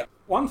 Yeah.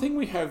 One thing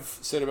we have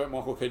said about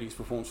Michael Keating's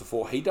performance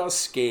before, he does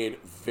scared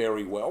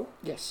very well.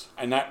 Yes.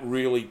 And that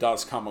really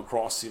does come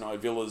across.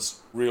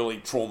 Villa's really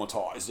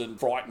traumatised and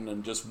frightened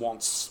and just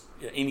wants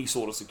any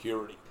sort of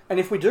security. And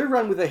if we do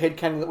run with the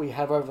headcanon that we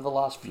have over the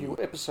last few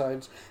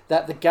episodes,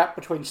 that the gap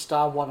between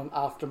Star 1 and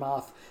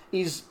Aftermath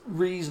is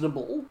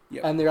reasonable,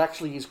 and there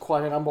actually is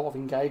quite a number of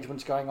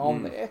engagements going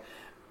on there,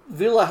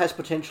 Villa has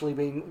potentially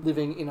been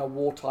living in a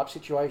war-type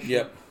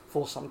situation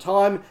for some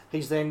time.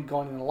 He's then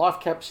gone in a life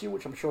capsule,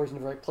 which I'm sure isn't a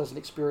very pleasant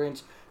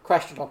experience,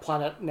 crashed on a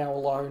planet, now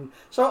alone.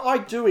 So I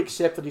do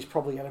accept that he's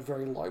probably at a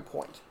very low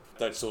point.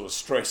 That sort of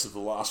stress of the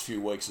last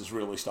few weeks is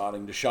really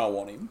starting to show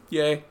on him.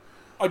 Yeah.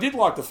 I did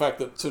like the fact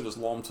that as soon as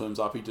Lom turns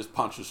up, he just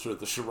punches through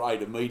the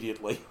charade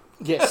immediately.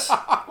 Yes.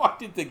 I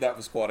did think that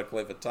was quite a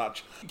clever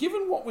touch.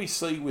 Given what we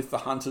see with the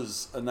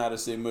hunters and that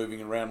as they're moving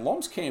around,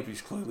 Lom's camp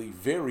is clearly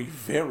very,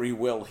 very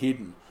well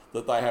hidden,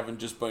 that they haven't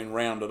just been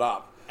rounded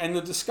up. And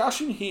the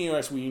discussion here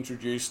as we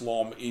introduce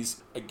Lom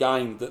is,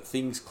 again, that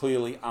things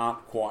clearly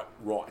aren't quite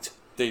right.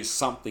 There's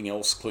something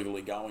else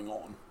clearly going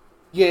on.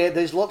 Yeah,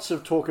 there's lots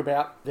of talk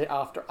about they're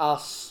after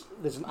us.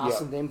 There's an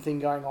us and them thing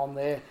going on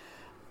there.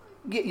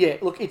 Yeah,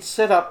 look, it's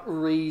set up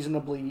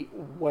reasonably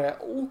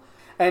well.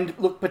 And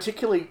look,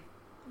 particularly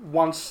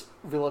once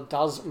Villa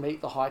does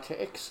meet the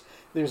high-techs,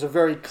 there's a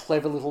very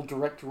clever little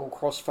directorial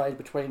crossfade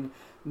between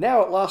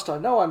now at last I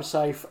know I'm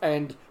safe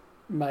and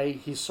may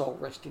his soul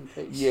rest in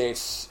peace.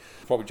 Yes.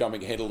 Probably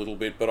jumping ahead a little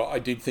bit, but I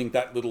did think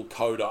that little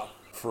coda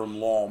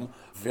from Lom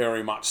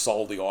very much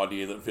sold the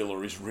idea that Villa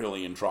is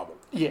really in trouble.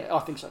 Yeah, I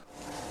think so.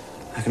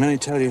 I can only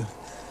tell you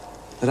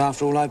that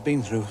after all I've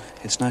been through,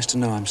 it's nice to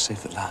know I'm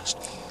safe at last.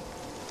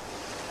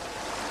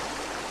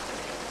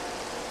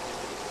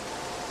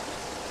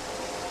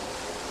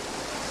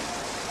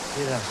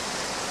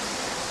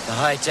 The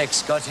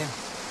high-tech's got him.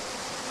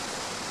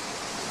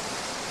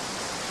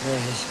 May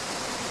his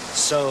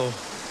soul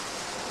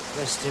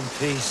rest in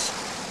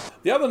peace.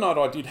 The other note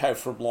I did have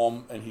from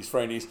Lom and his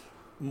friend is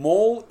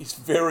Maul is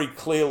very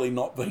clearly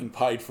not being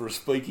paid for a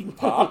speaking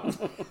part.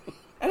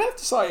 And I have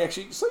to say,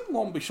 actually, seeing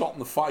Lom be shot in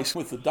the face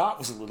with the dart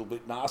was a little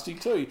bit nasty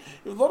too.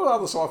 A lot of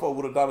other sci-fi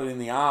would have done it in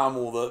the arm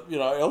or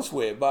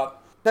elsewhere,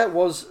 but that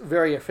was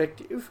very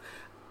effective.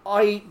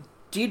 I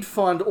did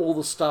find all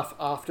the stuff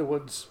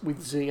afterwards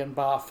with Z and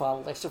Bar far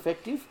less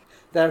effective.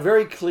 They're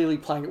very clearly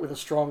playing it with a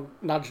strong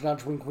nudge,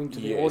 nudge, wink, wink to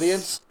the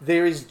audience.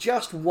 There is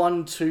just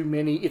one too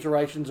many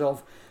iterations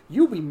of,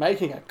 you'll be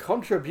making a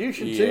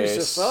contribution to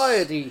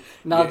society,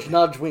 nudge,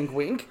 nudge, wink,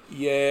 wink.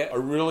 Yeah, I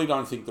really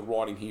don't think the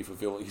writing here for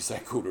Villa is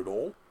that good at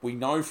all. We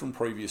know from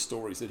previous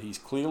stories that he's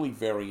clearly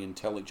very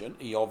intelligent.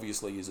 He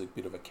obviously is a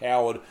bit of a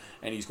coward,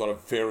 and he's got a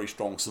very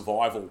strong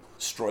survival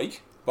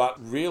streak. But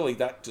really,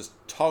 that just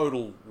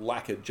total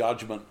lack of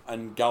judgment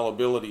and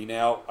gullibility.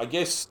 Now, I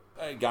guess,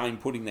 again,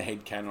 putting the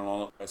headcanon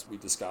on it, as we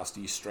discussed,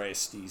 he's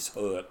stressed, he's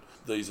hurt.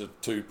 These are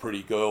two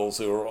pretty girls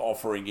who are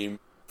offering him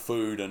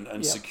food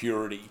and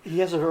security. He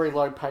has a very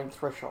low pain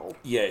threshold.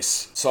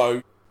 Yes,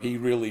 so he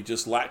really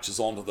just latches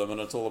onto them,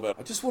 and it's all about,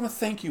 I just want to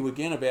thank you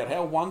again about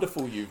how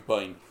wonderful you've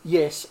been.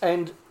 Yes,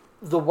 and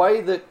the way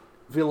that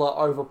Villa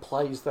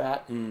overplays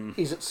that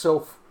is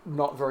itself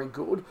not very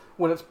good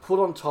when it's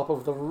put on top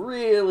of the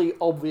really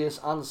obvious,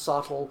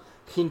 unsubtle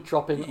hint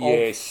dropping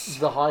of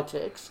the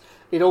high-techs.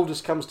 It all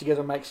just comes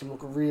together and makes him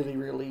look really,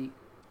 really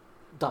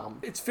dumb.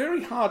 It's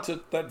very hard to,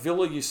 that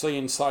Villa you see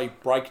in, say,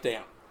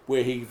 Breakdown,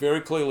 where he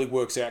very clearly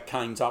works out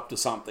Kane's up to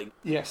something.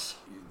 Yes.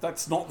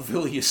 That's not the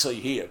Villa you see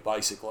here,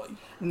 basically.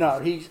 No,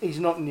 he's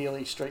not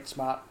nearly street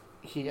smart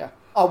here.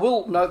 I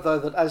will note, though,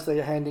 that as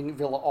they're handing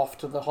Villa off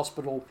to the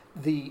hospital,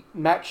 the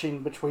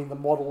matching between the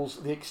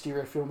models, the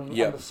exterior filming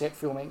and the set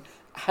filming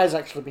has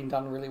actually been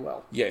done really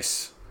well.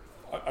 Yes.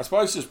 I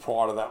suppose just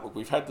prior to that, look,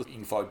 we've had the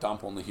info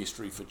dump on the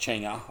history for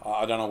Chenga.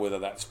 I don't know whether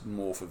that's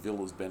more for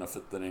Villa's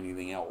benefit than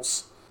anything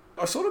else.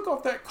 I sort of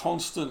got that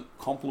constant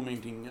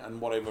complimenting and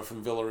whatever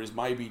from Villa is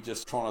maybe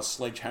just trying to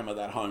sledgehammer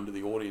that home to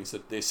the audience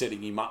that they're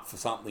setting him up for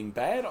something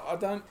bad. I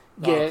don't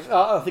know. Yeah,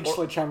 I think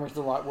sledgehammer is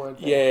the right word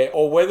there. Yeah,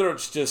 or whether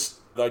it's just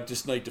they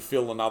just need to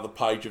fill another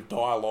page of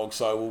dialogue,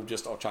 so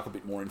I'll chuck a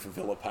bit more in for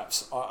Villa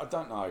perhaps. I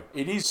don't know.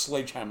 It is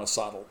sledgehammer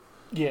subtle.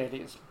 Yeah, it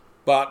is.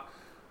 But,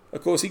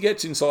 of course, he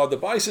gets inside the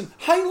base and,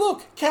 hey,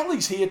 look,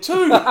 Callie's here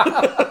too.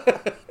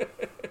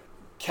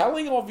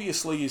 Callie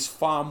obviously is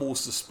far more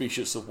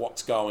suspicious of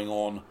what's going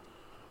on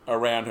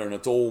around her, and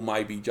it's all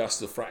maybe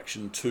just a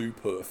fraction too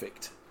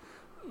perfect.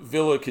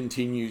 Villa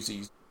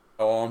continues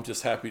I'm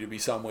just happy to be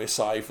somewhere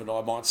safe and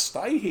I might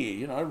stay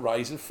here,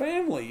 raise a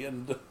family,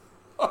 and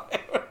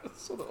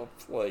sort of,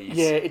 please.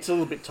 Yeah, it's a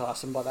little bit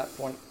tiresome by that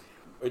point.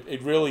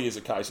 It really is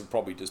a case of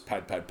probably just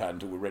pad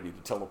until we're ready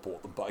to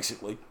teleport them,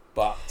 basically.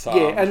 But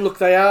yeah, and look,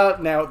 they are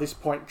now at this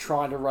point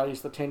trying to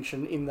raise the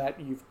tension in that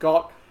you've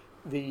got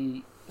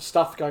the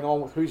stuff going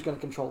on with who's going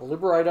to control the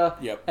Liberator,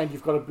 and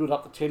you've got to build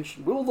up the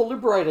tension. Will the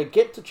Liberator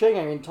get to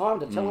Chenga in time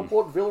to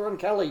teleport Villa and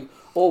Callie,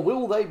 or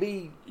will they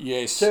be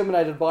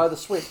terminated by the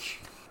Switch?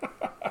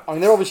 I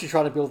mean, they're obviously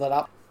trying to build that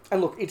up.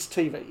 And look, it's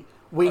TV.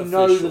 We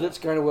know that it's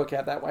going to work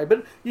out that way,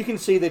 but you can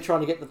see they're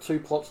trying to get the two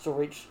plots to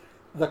reach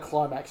the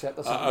climax at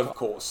the same time. Of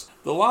course.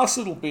 The last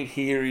little bit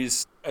here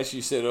is, as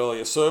you said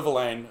earlier,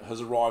 Servalan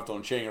has arrived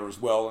on Chenga as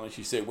well, and as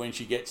you said, when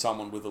she gets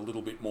someone with a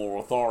little bit more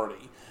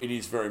authority, it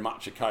is very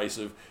much a case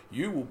of,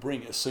 you will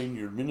bring a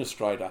senior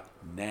administrator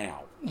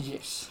now.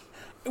 Yes.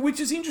 Which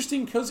is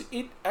interesting because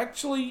it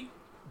actually,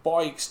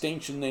 by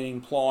extension, then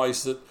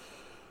implies that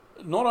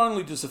not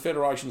only does the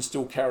Federation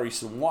still carry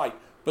some weight,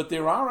 but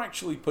there are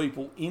actually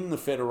people in the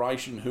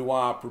Federation who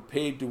are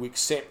prepared to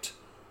accept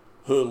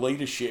her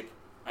leadership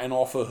and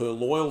offer her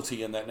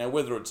loyalty and that. Now,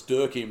 whether it's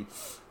Durkin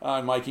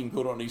making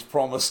good on his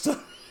promise to...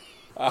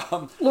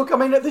 Look, I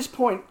mean, at this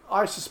point,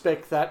 I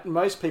suspect that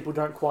most people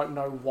don't quite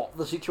know what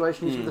the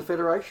situation is with the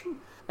Federation.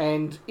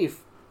 And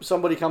if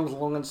somebody comes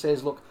along and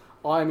says, look,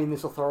 I'm in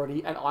this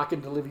authority and I can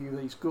deliver you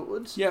these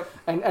goods,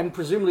 and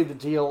presumably the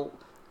deal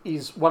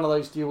is one of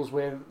those deals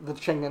where the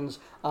Chengans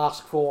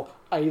ask for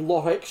a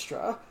lot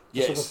extra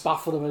to sort of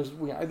buffer them, as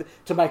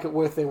to make it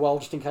worth their while,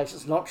 just in case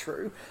it's not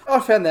true. I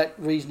found that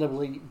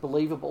reasonably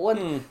believable,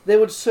 and there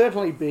would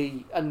certainly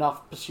be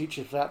enough pursuit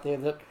ships out there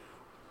that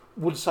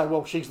would say,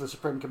 well, she's the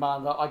Supreme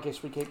Commander, I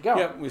guess we keep going.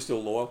 Yep, we're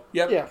still loyal.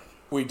 Yeah.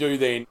 We do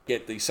then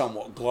get the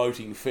somewhat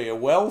gloating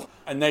farewell,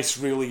 and this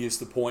really is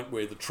the point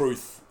where the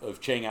truth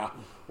of Chenga,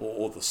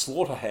 or the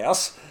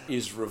slaughterhouse,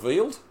 is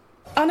revealed.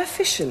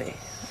 Unofficially,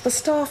 the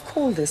staff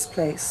call this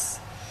place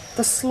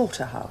the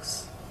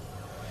slaughterhouse.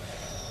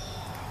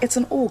 It's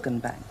an organ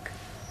bank.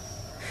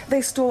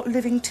 They store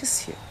living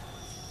tissue,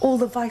 all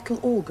the vital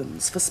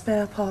organs for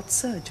spare part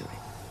surgery.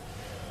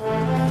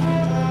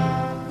 I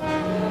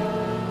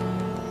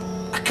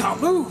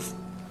can't move!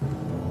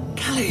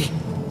 Callie!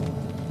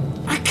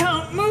 I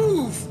can't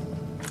move!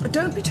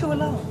 Don't be too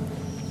alarmed.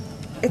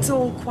 It's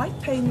all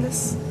quite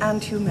painless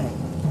and humane.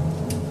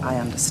 I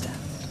understand.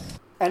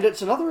 And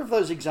it's another of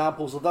those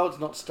examples, although it's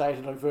not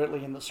stated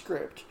overtly in the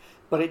script,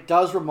 but it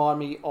does remind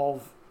me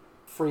of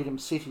Freedom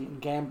City in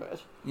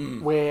Gambit,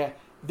 where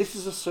this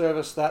is a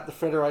service that the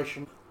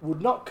Federation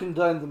would not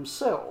condone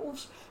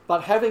themselves,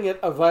 but having it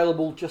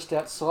available just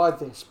outside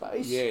their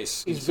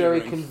space is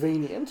very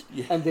convenient,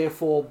 and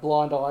therefore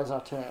blind eyes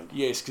are turned.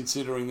 Yes,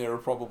 considering there are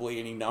probably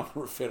any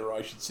number of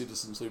Federation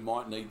citizens who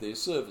might need their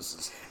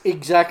services.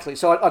 Exactly.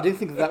 So I did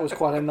think that was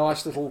quite a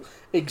nice little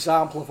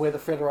example of where the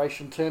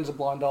Federation turns a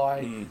blind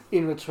eye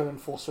in return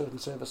for certain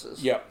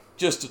services. Yep.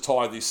 Just to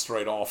tie this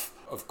thread off,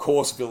 of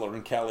course Villa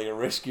and Callie are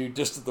rescued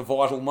just at the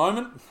vital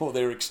moment before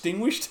they're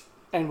extinguished.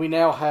 And we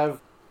now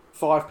have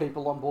 5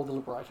 people on board the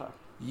Liberator.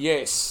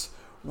 Yes,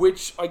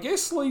 which I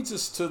guess leads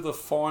us to the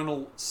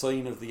final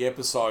scene of the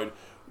episode,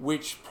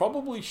 which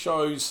probably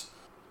shows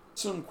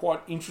some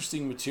quite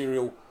interesting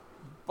material,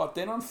 but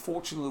then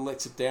unfortunately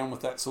lets it down with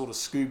that sort of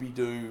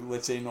Scooby-Doo,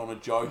 let's end on a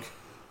joke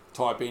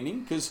type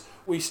ending, because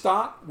we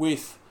start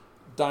with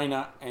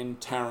Dana and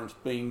Tarrant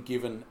being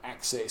given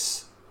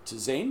access to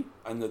Zen,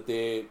 and that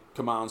their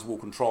commands will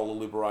control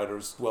the Liberator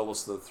as well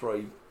as the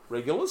 3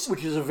 regulars.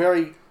 Which is a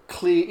very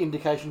clear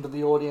indication to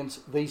the audience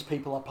these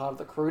people are part of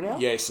the crew now.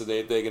 Yeah, so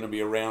they're going to be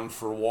around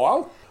for a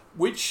while,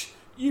 which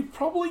you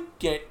probably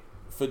get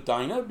for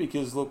Dana,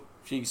 because look,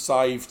 she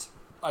saved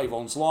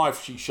Avon's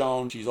life, she's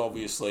shown she's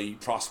obviously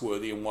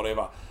trustworthy and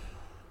whatever.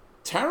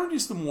 Tarrant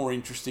is the more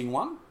interesting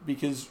one,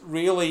 because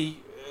really,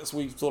 as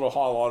we sort of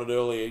highlighted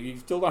earlier, you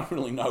still don't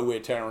really know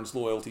where Tarrant's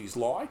loyalties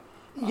lie.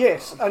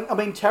 Yes, and I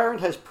mean,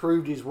 Tarrant has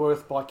proved his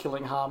worth by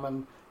killing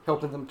Harmon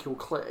helping them kill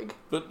Clegg.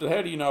 But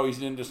how do you know he's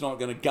then just not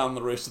going to gun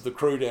the rest of the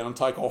crew down and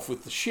take off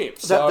with the ship?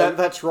 So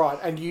That's right.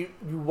 And you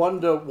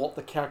wonder what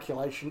the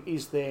calculation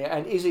is there.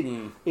 And is it,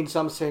 in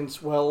some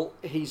sense, well,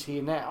 he's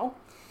here now.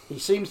 He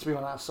seems to be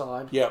on our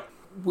side. Yep.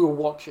 We'll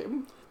watch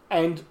him.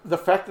 And the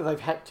fact that they've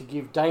had to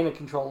give Dana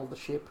control of the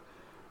ship,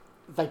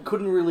 they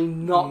couldn't really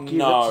not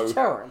give it to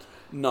Tarrant.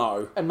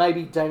 No. And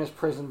maybe Dana's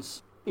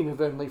presence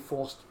inadvertently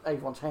forced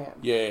Avon's hand.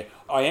 Yeah,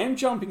 I am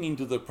jumping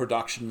into the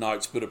production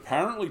notes, but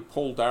apparently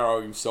Paul Darrow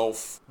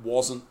himself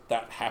wasn't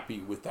that happy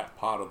with that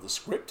part of the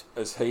script,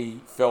 as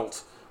he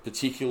felt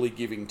particularly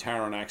giving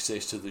Tarrant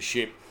access to the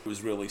ship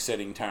was really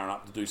setting Tarrant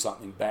up to do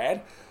something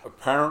bad.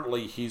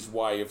 Apparently his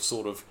way of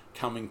sort of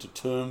coming to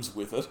terms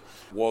with it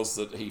was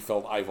that he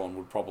felt Avon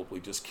would probably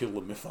just kill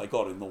them if they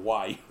got in the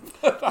way.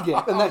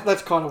 Yeah, and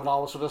that's kind of what I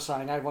was sort of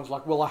saying. Avon's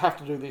like, well, I have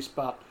to do this,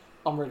 but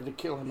I'm ready to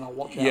kill him and I'll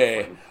watch out for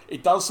him.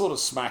 It does sort of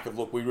smack of,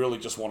 look, we really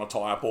just want to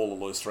tie up all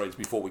the loose threads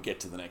before we get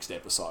to the next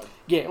episode.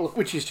 Yeah, look,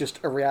 which is just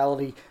a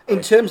reality.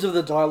 In terms of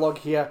the dialogue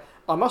here,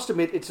 I must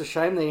admit it's a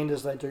shame they end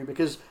as they do,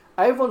 because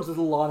Avon's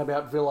little line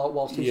about Villa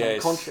whilst he's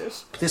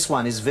unconscious... This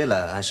one is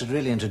Villa. I should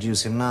really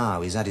introduce him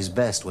now. He's at his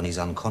best when he's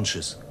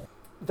unconscious.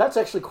 That's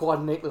actually quite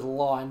a neat little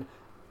line.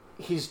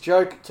 His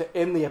joke to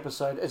end the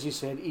episode, as you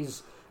said,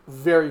 is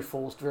very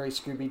forced, very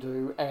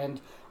Scooby-Doo, and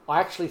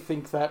I actually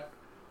think that,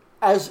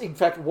 as in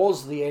fact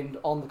was the end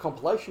on the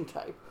compilation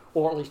tape,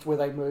 or at least where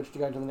they merged to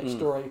go into the next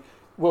story,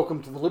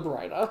 Welcome to the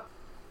Liberator.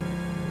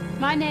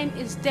 My name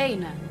is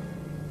Dana.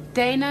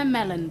 Dana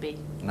Mellenby.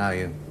 Now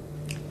you.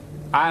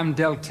 I'm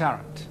Del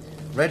Tarrant.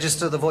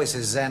 Register the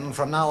voices, Zen.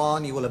 From now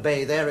on, you will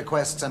obey their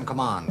requests and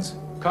commands.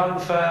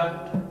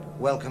 Confirmed.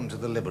 Welcome to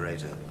the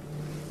Liberator.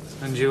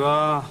 And you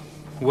are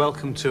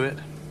welcome to it.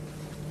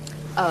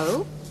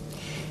 Oh?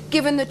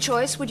 Given the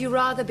choice, would you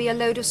rather be a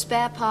load of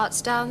spare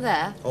parts down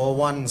there? Or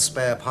one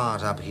spare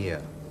part up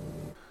here?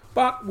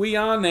 But we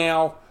are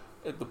now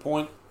at the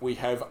point we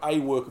have a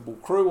workable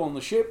crew on the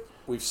ship.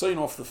 We've seen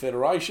off the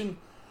Federation,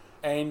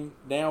 and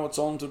now it's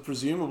on to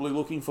presumably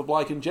looking for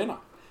Blake and Jenna.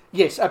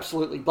 Yes,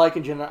 absolutely. Blake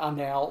and Jenna are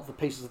now the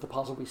pieces of the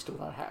puzzle we still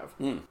don't have.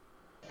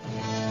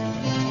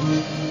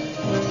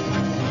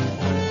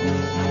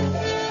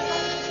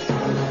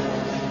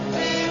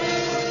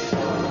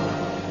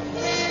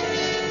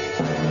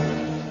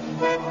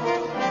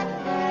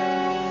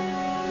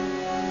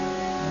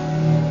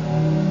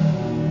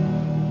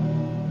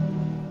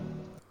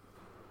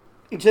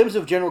 In terms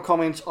of general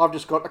comments, I've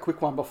just got a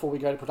quick one before we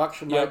go to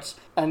production notes.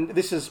 And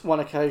this is one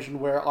occasion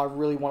where I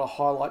really want to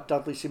highlight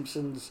Dudley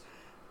Simpson's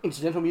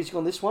incidental music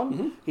on this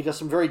one. He does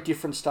some very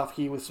different stuff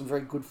here with some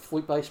very good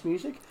flute-based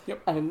music.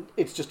 And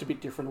it's just a bit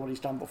different to what he's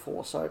done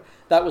before. So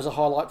that was a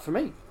highlight for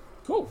me.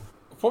 Cool.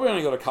 I've probably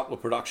only got a couple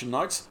of production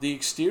notes. The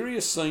exterior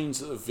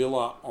scenes of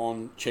Villa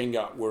on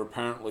Chenga were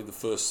apparently the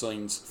first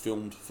scenes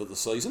filmed for the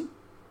season.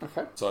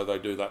 Okay. So they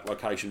do that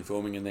location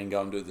filming and then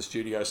go and do the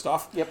studio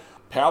stuff. Yep.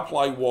 Power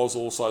Play was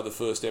also the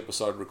first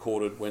episode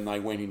recorded when they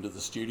went into the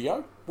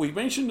studio. We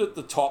mentioned at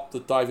the top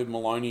that David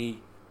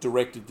Maloney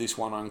directed this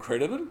one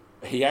uncredited.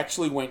 He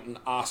actually went and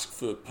asked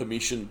for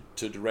permission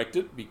to direct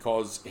it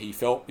because he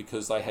felt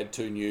because they had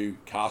 2 new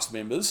cast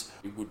members,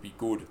 it would be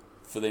good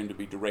for them to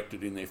be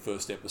directed in their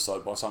first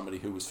episode by somebody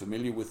who was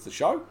familiar with the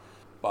show.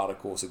 But of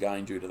course,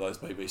 again, due to those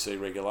BBC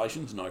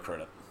regulations, no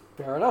credit.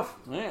 Fair enough.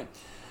 Yeah.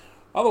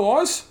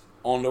 Otherwise,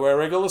 on to our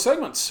regular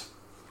segments.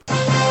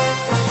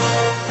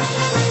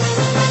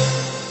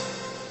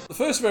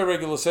 The first of our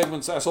regular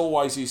segments, as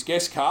always, is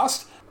Guest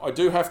Cast. I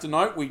do have to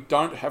note we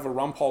don't have a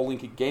Rumpole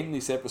link again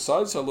this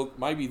episode, so look,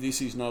 maybe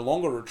this is no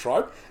longer a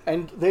trope.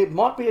 And there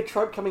might be a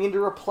trope coming in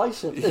to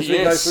replace it as we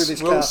go through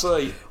this cast.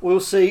 See. We'll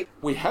see.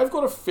 We have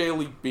got a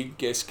fairly big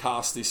guest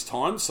cast this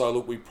time, so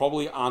look, we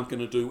probably aren't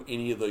going to do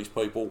any of these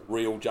people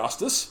real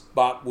justice,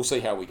 but we'll see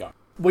how we go.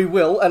 We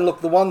will, and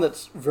look, the one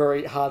that's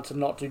very hard to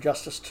not do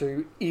justice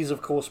to is,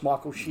 of course,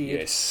 Michael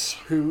Sheard,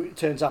 who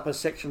turns up as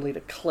section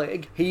leader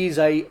Clegg. He is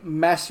a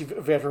massive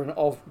veteran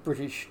of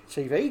British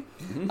TV.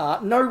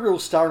 No real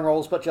starring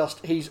roles, but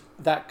just he's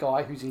that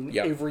guy who's in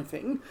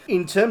everything.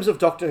 In terms of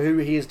Doctor Who,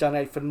 he has done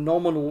a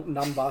phenomenal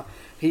number.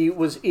 He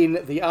was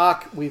in The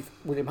Ark with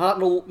William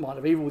Hartnell, Mind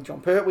of Evil with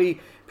John Pertwee,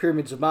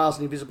 Pyramids of Mars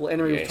and Invisible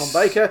Enemy with Tom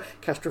Baker,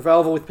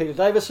 Castrovalva with Peter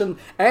Davison,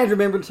 and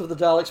Remembrance of the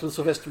Daleks with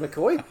Sylvester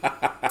McCoy.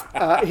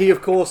 He,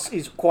 of course,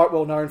 is quite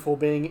well known for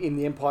being in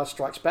The Empire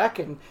Strikes Back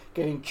and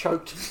getting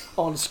choked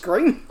on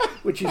screen,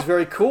 which is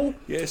very cool.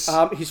 Yes.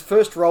 His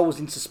first role was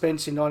in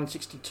Suspense in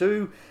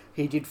 1962.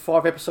 He did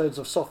 5 episodes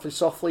of Softly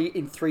Softly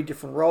in 3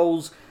 different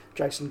roles.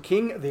 Jason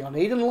King, The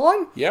Oneiden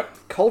Line.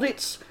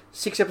 Colditz,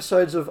 6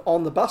 episodes of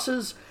On the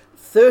Buses.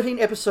 13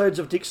 episodes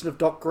of Dixon of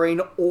Dock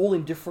Green, all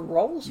in different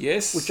roles.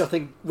 Yes. Which I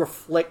think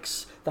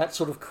reflects that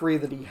sort of career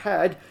that he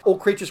had. All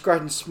Creatures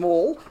Great and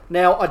Small.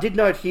 Now, I did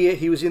note here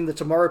he was in The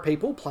Tomorrow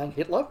People, playing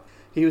Hitler.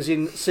 He was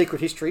in Secret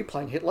History,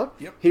 playing Hitler.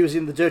 He was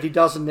in The Dirty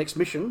Dozen Next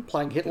Mission,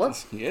 playing Hitler.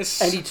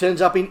 Yes. And he turns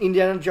up in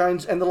Indiana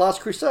Jones and The Last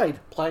Crusade,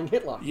 playing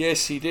Hitler.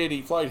 Yes, he did.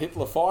 He played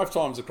Hitler 5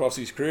 times across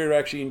his career.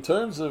 Actually, in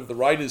terms of the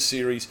Raiders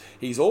series,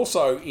 he's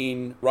also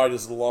in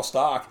Raiders of the Lost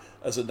Ark,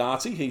 as a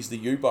Nazi. He's the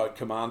U-boat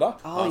commander.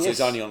 Oh, So yes.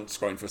 he's only on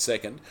screen for a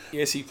second.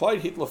 Yes, he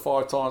played Hitler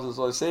 5 times, as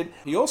I said.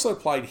 He also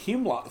played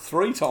Himmler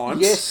 3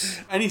 times.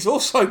 Yes. And he's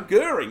also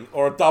Goering,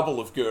 or a double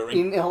of Goering.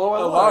 In Hello,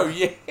 Hello.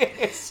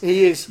 Yes.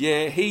 He is.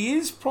 Yeah, he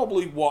is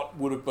probably what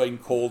would have been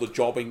called a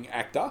jobbing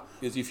actor,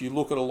 because if you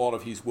look at a lot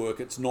of his work,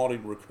 it's not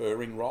in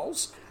recurring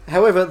roles.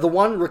 However, the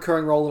one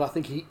recurring role that I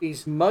think he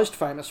is most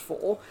famous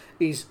for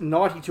is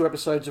 92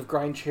 episodes of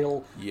Grange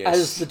Hill Yes.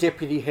 as the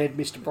deputy head,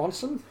 Mr.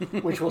 Bronson,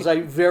 which was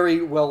a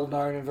very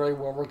well-known and very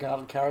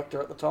well-regarded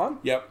character at the time.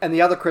 Yep. And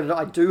the other credit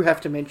I do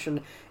have to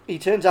mention, he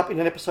turns up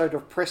in an episode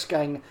of Press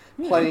Gang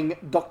playing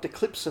Dr.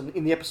 Clipson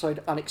in the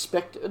episode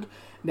Unexpected.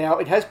 Now,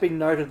 it has been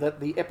noted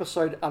that the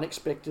episode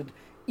Unexpected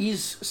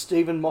is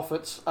Stephen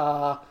Moffat's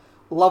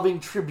loving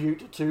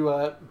tribute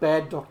to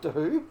bad Doctor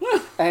Who.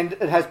 And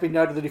it has been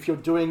noted that if you're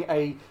doing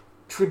a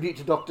tribute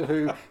to Doctor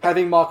Who,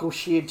 having Michael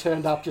Sheard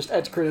turned up just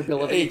adds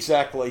credibility.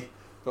 Exactly.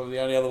 Probably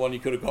the only other one you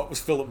could have got was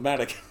Philip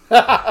Maddock.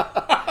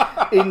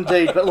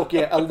 Indeed. But look,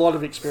 yeah, a lot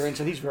of experience,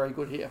 and he's very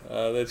good here.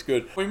 That's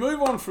good. We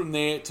move on from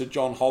there to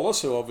John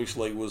Hollis, who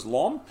obviously was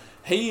Lon.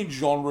 He, in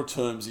genre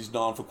terms, is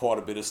known for quite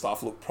a bit of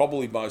stuff. Look,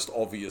 probably most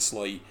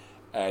obviously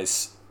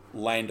as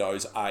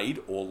Lando's aide,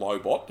 or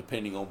Lobot,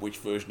 depending on which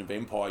version of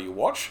Empire you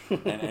watch,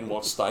 and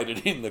what's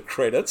stated in the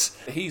credits.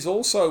 He's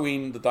also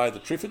in the Day of the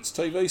Triffids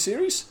TV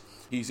series.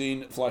 He's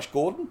in Flash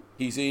Gordon.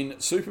 He's in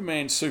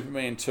Superman,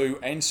 Superman 2,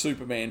 and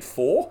Superman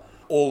 4,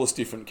 all as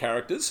different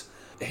characters.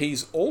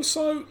 He's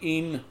also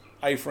in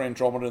A for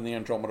Andromeda and the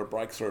Andromeda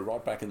Breakthrough,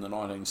 right back in the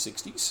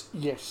 1960s.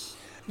 Yes.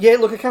 Yeah,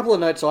 look, a couple of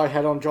notes I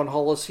had on John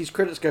Hollis. His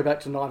credits go back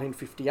to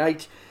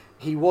 1958.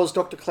 He was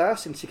Dr.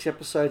 Klaus in 6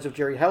 episodes of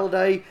Jerry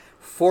Halliday,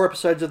 4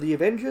 episodes of The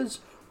Avengers.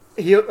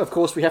 Here, of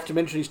course, we have to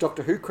mention his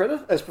Doctor Who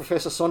credit as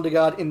Professor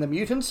Sondergaard in The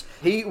Mutants.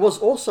 He was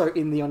also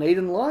in The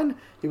Oneiden Line.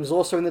 He was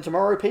also in The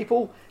Tomorrow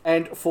People.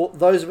 And for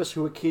those of us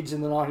who were kids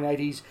in the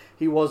 1980s,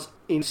 he was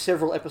in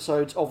several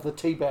episodes of the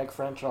T-Bag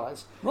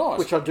franchise, Right.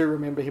 which I do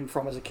remember him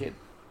from as a kid.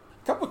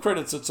 A couple of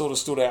credits that sort of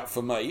stood out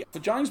for me. For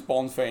James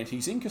Bond fans,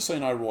 he's in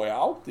Casino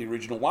Royale, the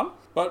original one,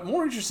 but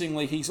more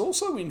interestingly, he's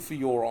also in For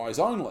Your Eyes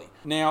Only.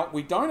 Now,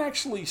 we don't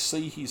actually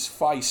see his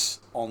face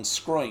on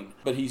screen,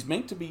 but he's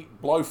meant to be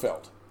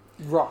Blofeld.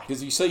 Right.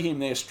 Because you see him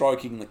there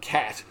stroking the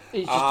cat.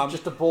 He's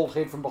just a bald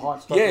head from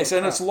behind. Yes,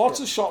 and it's lots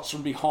of shots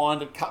from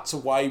behind. It cuts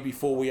away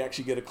before we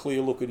actually get a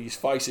clear look at his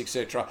face,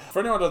 etc. For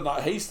anyone who doesn't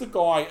know, he's the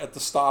guy at the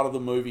start of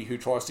the movie who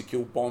tries to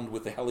kill Bond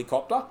with the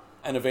helicopter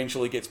and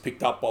eventually gets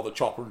picked up by the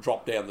chopper and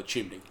dropped down the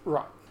chimney.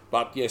 Right.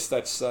 But yes,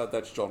 that's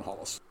John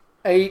Hollis.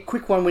 A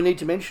quick one we need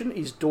to mention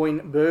is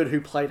Doyne Bird,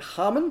 who played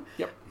Harmon.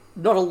 Yep.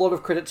 Not a lot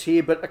of credits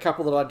here, but a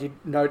couple that I did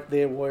note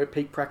there were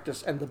Peak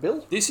Practice and The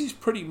Bill. This is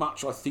pretty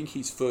much, I think,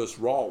 his first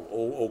role,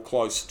 or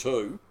close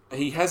to.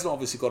 He hasn't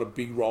obviously got a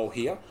big role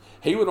here.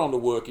 He went on to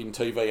work in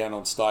TV and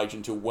on stage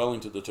until well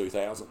into the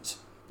 2000s.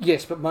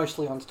 Yes, but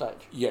mostly on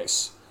stage.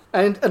 Yes.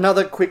 And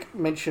another quick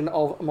mention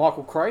of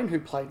Michael Crane, who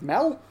played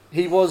Mal.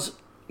 He was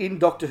in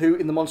Doctor Who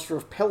in The Monster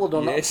of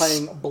Peladon, Yes.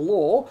 playing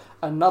Balor,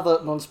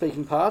 another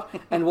non-speaking part,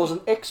 and was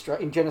an extra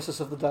in Genesis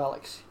of the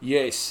Daleks.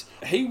 Yes.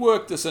 He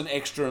worked as an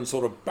extra and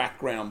sort of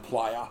background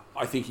player.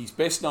 I think he's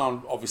best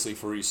known, obviously,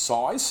 for his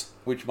size,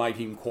 which made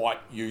him quite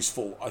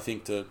useful, I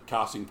think, to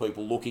casting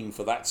people looking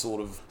for that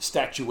sort of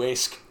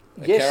statuesque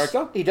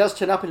character. He does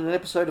turn up in an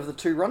episode of The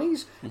Two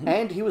Runnies,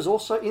 and he was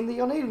also in the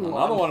Oneiden Line.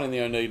 Another one in the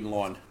Oneiden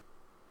Line.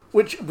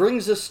 Which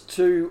brings us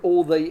to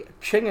all the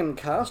Chengen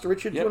cast.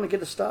 Richard, do you want to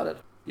get us started?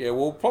 Yeah,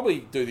 we'll probably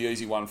do the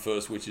easy one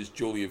first, which is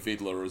Julia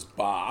Vidler as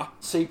Bar.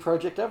 See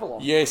Project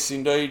Avalon. Yes,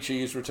 indeed.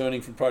 She is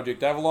returning from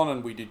Project Avalon,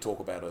 and we did talk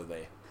about her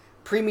there.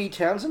 Primi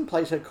Townsend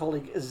plays her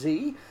colleague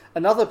Z.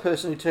 Another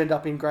person who turned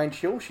up in Grange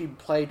Hill, she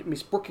played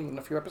Miss Brooking in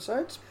a few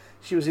episodes.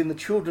 She was in The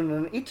Children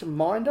and It,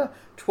 Minder,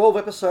 12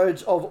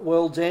 episodes of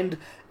World's End,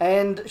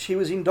 and she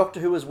was in Doctor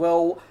Who as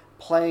well,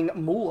 playing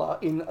Moolah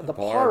in The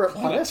Pirate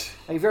Planet.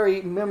 A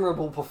very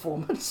memorable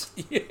performance.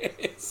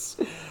 Yes.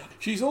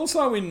 She's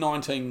also in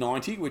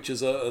 1990, which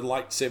is a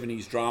late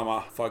 70s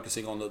drama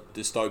focusing on the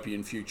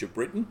dystopian future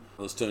Britain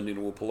that's turned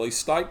into a police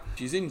state.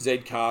 She's in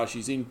Z-Car,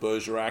 she's in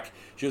Bergerac.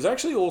 She was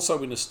actually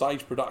also in a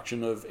stage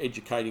production of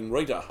Educating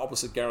Rita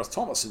opposite Gareth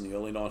Thomas in the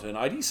early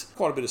 1980s.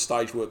 Quite a bit of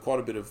stage work, quite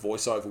a bit of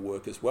voiceover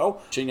work as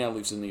well. She now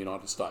lives in the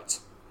United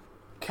States.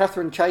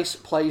 Catherine Chase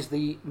plays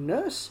the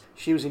nurse.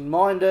 She was in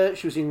Minder,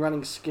 she was in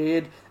Running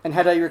Scared, and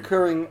had a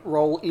recurring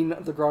role in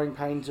The Growing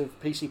Pains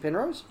of P.C.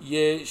 Penrose.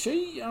 Yeah,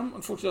 she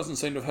unfortunately doesn't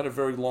seem to have had a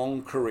very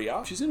long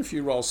career. She's in a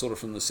few roles sort of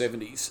from the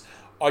 70s.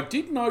 I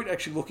did note,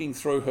 actually looking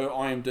through her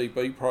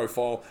IMDb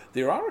profile,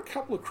 there are a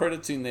couple of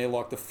credits in there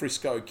like the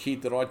Frisco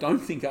Kid that I don't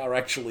think are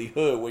actually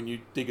her when you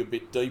dig a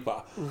bit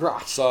deeper.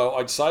 Right. So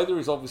I'd say there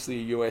is obviously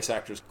a US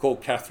actress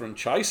called Catherine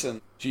Chase,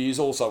 and she is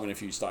also in a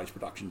few stage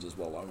productions as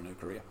well though in her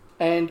career.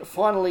 And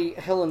finally,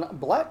 Helen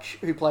Blatch,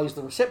 who plays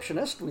the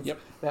receptionist with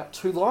about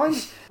 2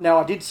 lines. Now,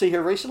 I did see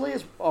her recently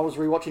as I was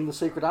rewatching The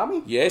Secret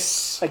Army.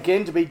 Yes.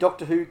 Again, to be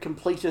Doctor Who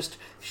completist,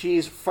 she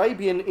is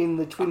Fabian in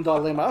The Twin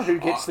Dilemma, who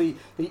gets the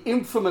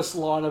infamous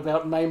line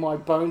about "May my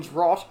bones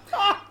rot,"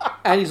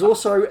 and is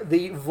also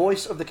the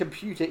voice of the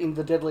computer in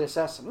The Deadly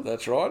Assassin.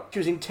 That's right. She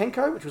was in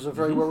Tenko, which was a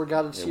very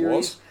well-regarded series. It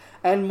was.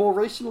 And more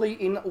recently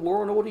in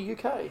Law and Order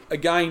UK.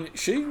 Again,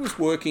 she was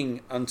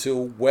working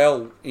until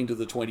well into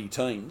the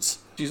 20-teens.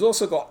 She's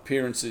also got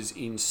appearances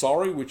in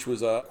Sorry, which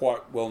was a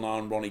quite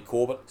well-known Ronnie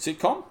Corbett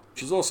sitcom.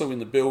 She's also in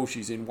The Bill.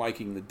 She's in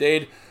Waking the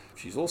Dead.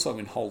 She's also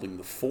in Holding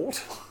the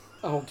Fort.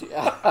 Oh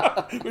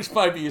dear. Which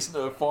maybe isn't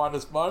her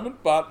finest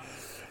moment, but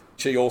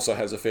she also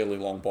has a fairly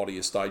long body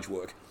of stage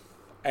work.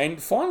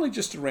 And finally,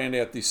 just to round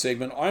out this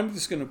segment, I'm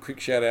just going to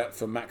quick shout out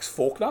for Max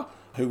Faulkner,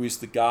 who is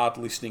the guard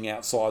listening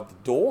outside the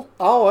door.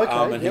 Oh,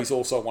 okay. And he's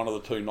also one of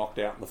the 2 knocked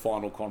out in the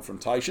final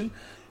confrontation.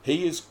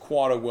 He is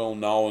quite a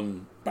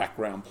well-known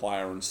background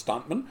player and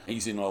stuntman.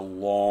 He's in a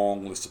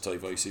long list of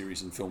TV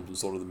series and films from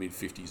sort of the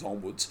mid-50s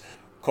onwards.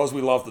 Because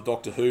we love the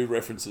Doctor Who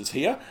references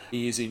here,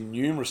 he is in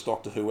numerous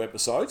Doctor Who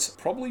episodes,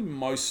 probably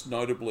most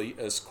notably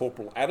as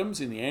Corporal Adams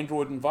in The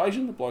Android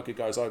Invasion, the bloke who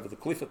goes over the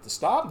cliff at the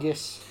start.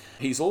 Yes.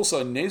 He's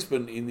also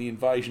Nesbin in The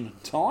Invasion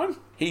of Time.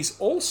 He's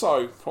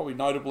also, probably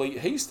notably,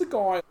 he's the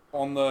guy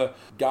on the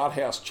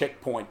guardhouse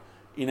checkpoint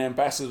in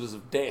Ambassadors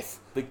of Death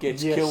that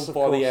gets killed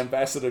by the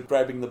ambassador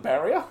grabbing the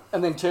barrier.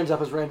 And then turns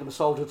up as Random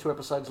Soldier 2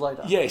 episodes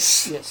later.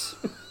 Yes. Yes.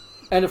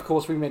 And of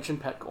course we mentioned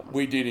Pat Gorman.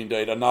 We did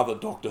indeed, another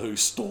Doctor Who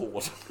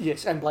stalwart.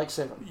 Yes, and Blake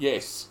Seven.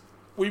 Yes.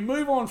 We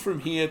move on from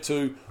here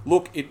to,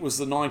 look, it was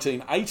the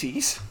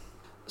 1980s.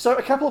 So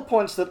a couple of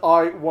points that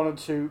I wanted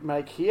to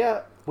make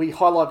here. We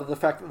highlighted the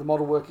fact that the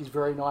model work is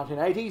very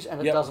 1980s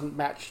and it doesn't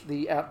match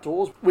the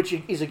outdoors, which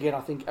is, again, I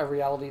think, a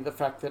reality, the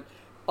fact that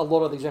a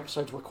lot of these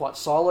episodes were quite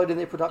siloed in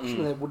their production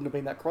and there wouldn't have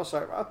been that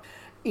crossover.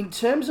 In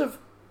terms of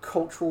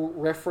cultural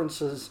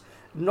references,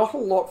 not a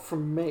lot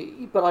from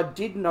me, but I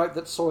did note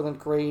that Soylent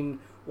Green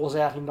was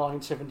out in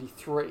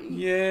 1973.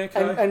 Yeah,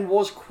 okay. And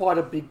was quite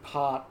a big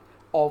part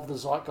of the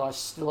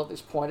zeitgeist still at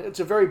this point. It's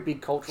a very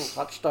big cultural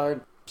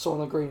touchstone.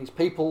 Soylent Green is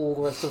people, all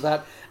the rest of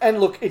that.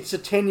 And look, it's a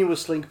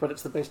tenuous link, but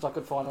it's the best I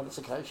could find on this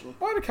occasion.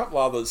 I had a couple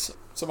others.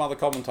 Some other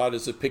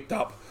commentators have picked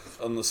up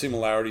on the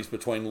similarities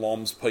between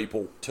LOM's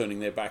people turning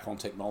their back on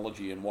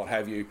technology and what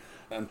have you,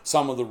 and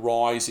some of the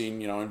rise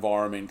in,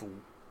 environmental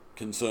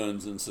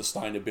concerns and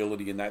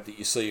sustainability and that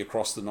you see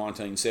across the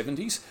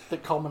 1970s.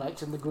 That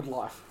culminates in The Good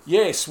Life.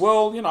 Yes,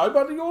 well,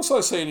 but you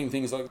also see it in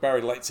things like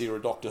Barry Lett's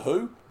era Doctor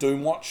Who.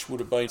 Doomwatch would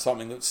have been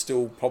something that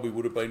still probably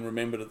would have been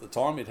remembered at the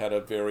time. It had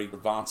a very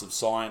advance of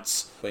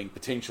science being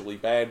potentially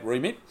bad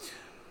remit.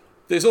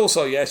 There's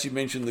also, as you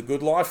mentioned, The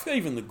Good Life,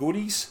 even The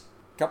Goodies.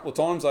 A couple of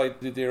times they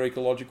did their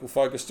ecological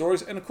focus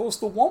stories, and of course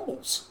The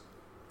Wombles.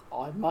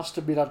 I must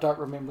admit I don't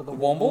remember the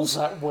Wombles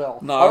that well.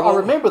 No, I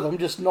remember them,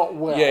 just not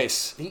well.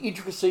 Yes. The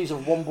intricacies of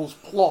Womble's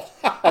plot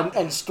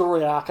and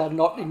story arc are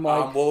not in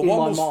my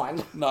my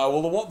mind. No,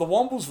 well, the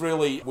Wombles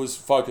really was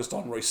focused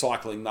on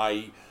recycling.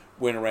 They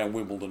went around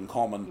Wimbledon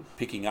Common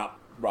picking up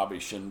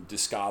rubbish and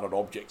discarded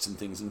objects and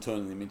things and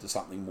turning them into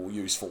something more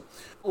useful.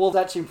 Well,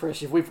 that's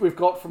impressive. We've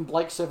got from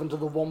Blake Seven to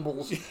the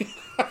Wombles.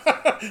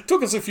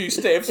 Took us a few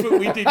steps, but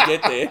we did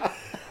get there.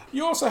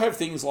 You also have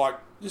things like,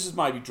 this is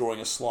maybe drawing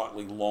a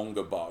slightly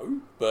longer bow,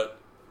 but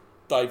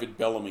David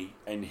Bellamy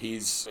and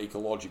his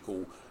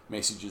ecological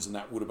messages, and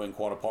that would have been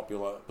quite a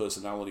popular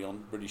personality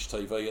on British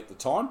TV at the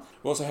time.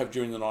 We also have,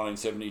 during the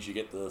 1970s, you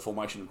get the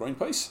formation of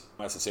Greenpeace.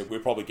 As I said,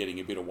 we're probably getting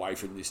a bit away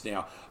from this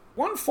now.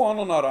 One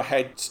final note I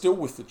had, still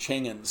with the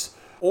Chengans,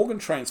 organ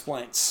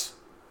transplants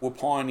were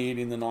pioneered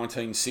in the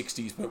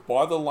 1960s, but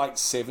by the late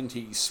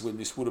 70s, when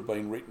this would have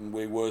been written,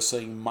 we were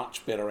seeing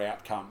much better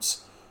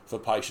outcomes for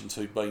patients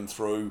who'd been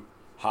through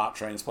heart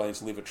transplants,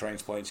 liver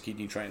transplants,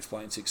 kidney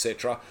transplants,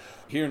 etc.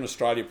 Here in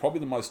Australia, probably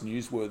the most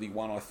newsworthy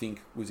one, I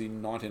think, was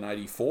in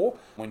 1984,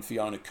 when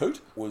Fiona Coote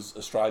was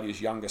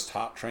Australia's youngest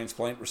heart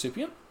transplant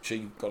recipient.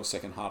 She got a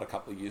second heart a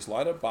couple of years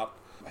later, but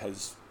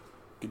has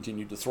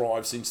continued to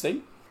thrive since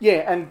then.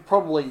 Yeah, and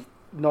probably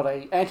not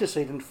an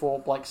antecedent for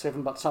Blake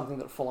Seven, but something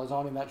that follows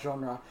on in that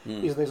genre,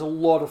 is there's a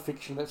lot of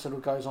fiction that sort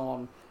of goes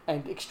on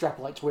and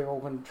extrapolates where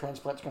organ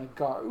transplant's going to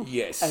go.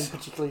 Yes. And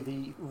particularly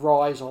the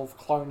rise of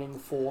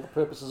cloning for the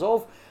purposes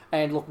of.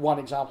 And look, one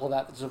example of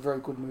that that's a very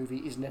good movie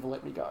is Never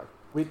Let Me Go,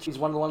 which is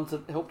one of the ones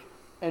that helped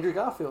Andrew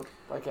Garfield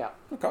break out.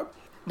 Okay.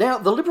 Now,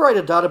 the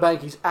Liberator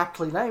Databank is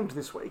aptly named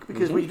this week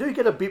because we do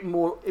get a bit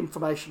more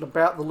information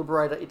about the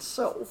Liberator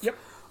itself. Yep.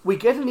 We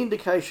get an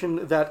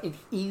indication that it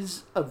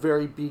is a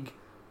very big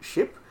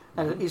ship,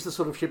 and it is the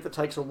sort of ship that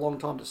takes a long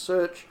time to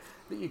search,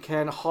 that you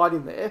can hide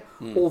in there,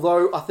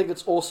 although I think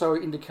it's also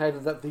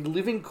indicated that the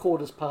living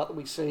quarters part that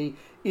we see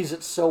is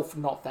itself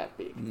not that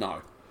big.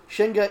 No.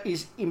 Shenga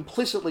is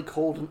implicitly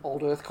called an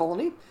old Earth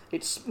colony.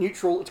 It's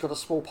neutral, it's got a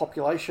small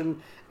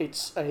population,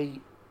 it's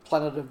a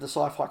planet of the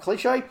sci-fi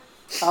cliche.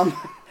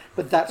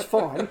 but that's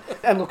fine.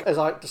 And look, as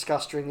I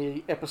discussed during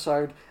the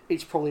episode,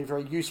 it's probably a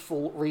very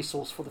useful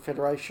resource for the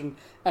Federation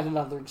and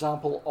another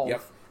example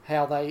of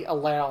how they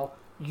allow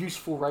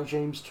useful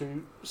regimes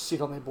to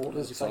sit on their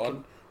borders if they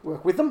can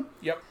work with them.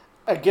 Yep.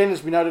 Again,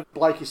 as we noted,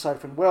 Blake is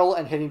safe and well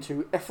and heading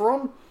to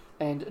Ephron,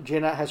 and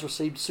Jenna has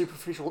received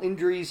superficial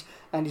injuries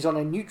and is on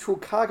a neutral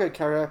cargo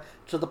carrier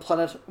to the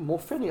planet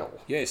Morphenial.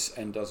 Yes,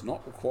 and does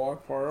not require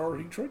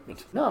priority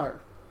treatment. No.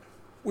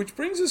 Which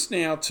brings us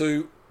now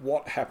to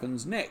what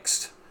happens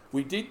next.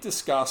 We did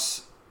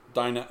discuss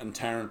Dana and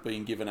Tarrant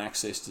being given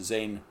access to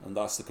Zen and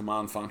thus the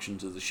command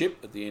functions of the ship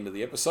at the end of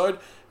the episode,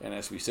 and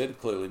as we said,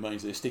 it clearly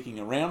means they're sticking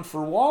around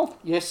for a while.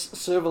 Yes,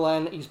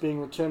 Servalan is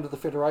being returned to the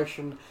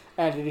Federation,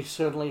 and it is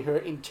certainly her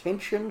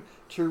intention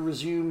to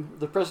resume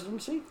the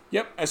presidency.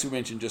 Yep, as we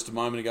mentioned just a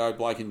moment ago,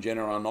 Blake and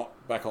Jenna are not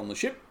back on the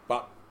ship,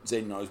 but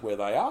Zen knows where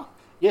they are.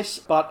 Yes,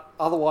 but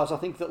otherwise I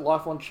think that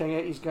life on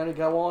Chenga is going to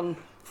go on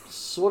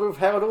sort of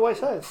how it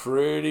always has.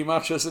 Pretty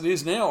much as it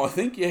is now, I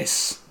think,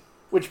 yes.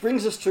 Which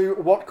brings us to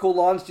what cool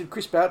lines did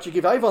Chris Boucher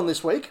give Avon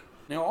this week?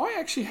 Now, I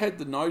actually had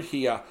the note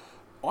here.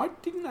 I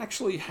didn't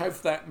actually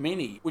have that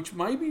many, which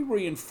maybe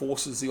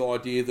reinforces the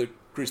idea that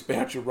Chris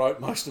Boucher wrote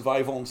most of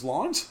Avon's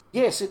lines.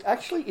 Yes, it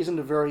actually isn't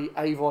a very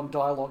Avon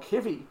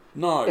dialogue-heavy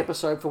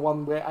episode for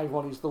one where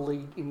Avon is the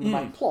lead in the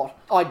main plot.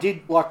 I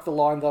did like the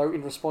line, though,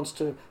 in response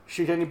to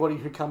shoot anybody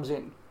who comes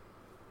in.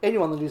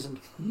 Anyone that isn't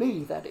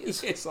me, that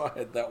is. Yes, I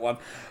had that one.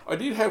 I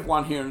did have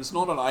one here, and it's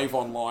not an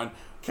Avon line.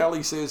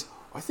 Callie says,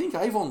 I think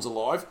Avon's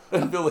alive.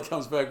 And Villa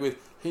comes back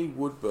with, he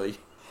would be.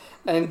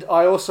 And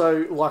I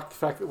also liked the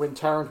fact that when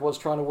Tarrant was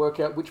trying to work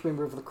out which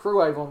member of the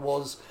crew Avon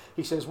was,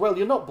 he says, well,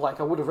 you're not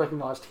Blake, I would have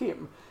recognised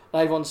him.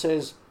 And Avon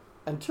says,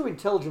 and too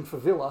intelligent for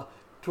Villa,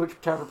 to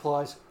which Tarrant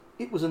replies,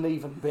 it was an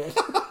even bet.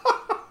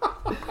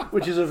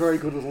 Which is a very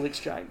good little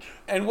exchange.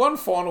 And one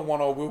final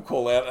one I will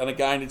call out, and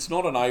again, it's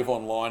not an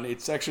Avon line,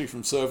 it's actually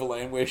from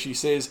Servalan, where she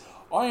says,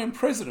 I am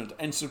President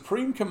and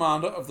Supreme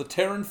Commander of the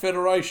Terran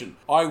Federation.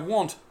 I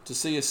want to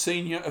see a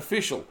senior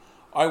official.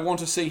 I want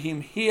to see him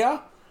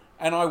here,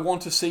 and I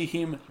want to see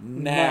him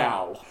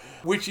now.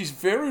 Which is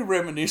very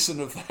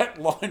reminiscent of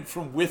that line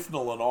from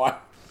Withnell and I.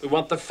 We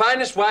want the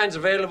finest wines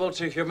available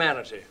to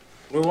humanity.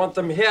 We want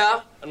them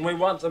here, and we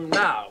want them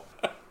now.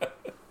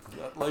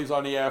 That leaves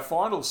only our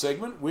final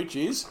segment, which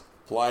is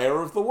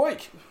Player of the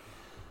Week.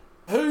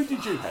 Who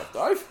did you have,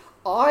 Dave?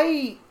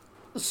 I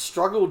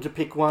struggled to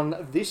pick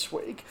one this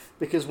week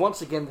because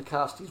once again the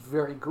cast is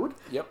very good.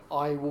 Yep.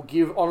 I will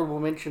give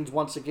honourable mentions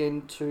once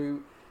again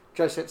to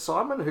Josette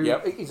Simon, who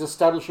is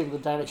establishing the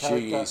Dana character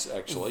She is,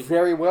 actually.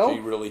 very well.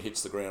 She really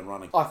hits the ground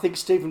running. I think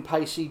Stephen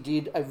Pacey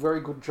did a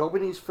very good job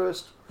in his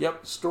first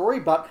story,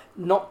 but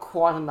not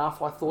quite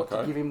enough, I thought,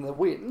 to give him the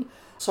win.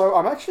 So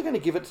I'm actually going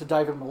to give it to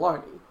David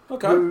Maloney,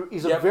 who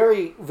is a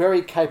very,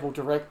 very capable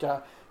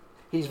director.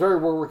 He's very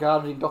well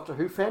regarded in Doctor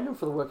Who fandom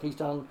for the work he's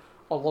done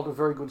on a lot of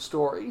very good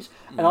stories.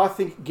 And I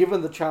think,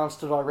 given the chance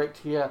to direct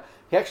here,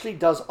 he actually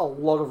does a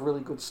lot of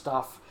really good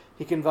stuff.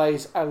 He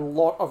conveys a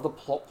lot of the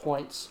plot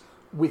points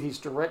with his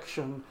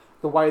direction,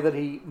 the way that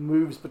he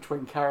moves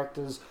between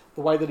characters,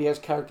 the way that he has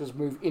characters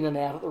move in and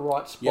out at the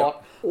right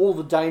spot. All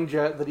the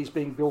danger that is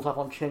being built up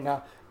on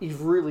Chenga is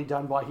really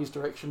done by his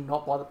direction,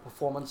 not by the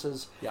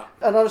performances.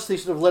 And honestly,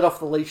 sort of let off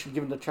the leash and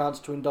given the chance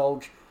to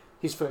indulge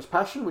his first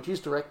passion, which is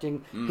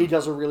directing. He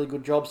does a really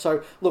good job.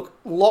 So, look,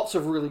 lots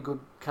of really good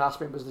cast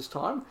members this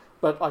time,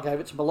 but I gave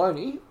it to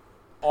Maloney.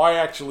 I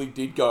actually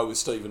did go with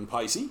Stephen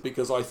Pacey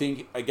because I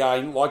think,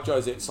 again, like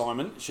Josette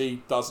Simon,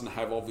 she doesn't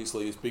have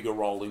obviously as big a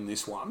role in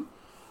this one,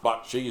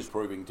 but she is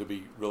proving to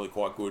be really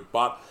quite good.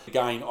 But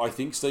again, I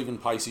think Stephen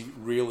Pacey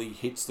really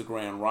hits the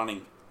ground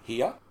running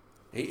here.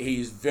 He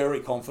is very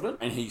confident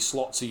and he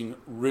slots in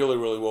really,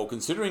 really well.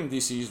 Considering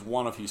this is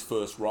one of his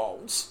first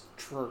roles,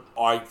 True.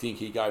 I think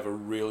he gave a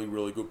really,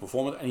 really good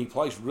performance and he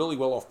plays really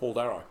well off Paul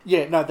Darrow.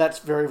 Yeah, no, that's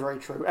very, very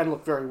true. And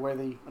look, very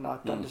worthy, and I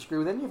don't disagree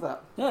with any of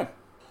that. Yeah.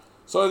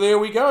 So there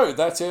we go.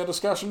 That's our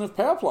discussion of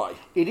Power Play.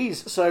 It is.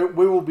 So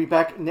we will be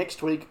back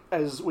next week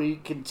as we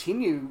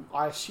continue,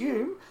 I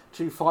assume,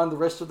 to find the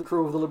rest of the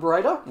crew of the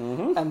Liberator.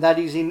 And that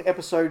is in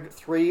episode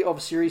 3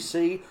 of Series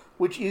C,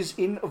 which is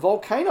in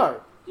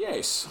Volcano.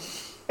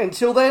 Yes.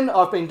 Until then,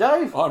 I've been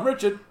Dave. I'm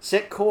Richard.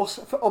 Set course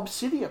for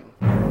Obsidian.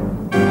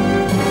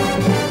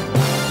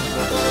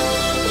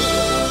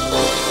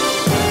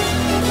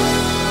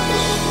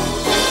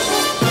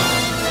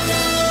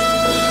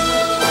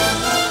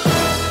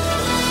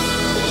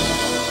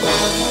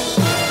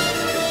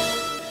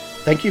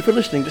 Thank you for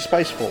listening to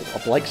Spacefall, a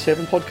Blake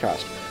 7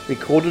 podcast,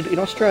 recorded in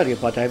Australia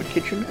by David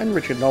Kitchen and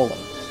Richard Nolan.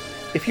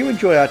 If you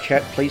enjoy our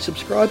chat, please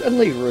subscribe and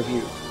leave a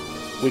review.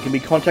 We can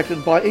be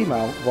contacted by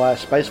email via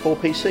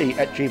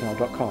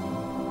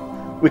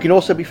spacefallpc@gmail.com. We can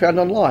also be found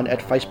online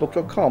at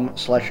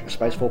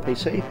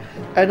facebook.com/spacefallpc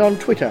and on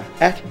Twitter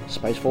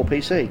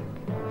 @spacefallpc.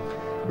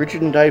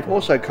 Richard and Dave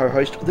also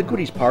co-host the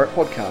Goodies Pirate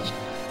podcast,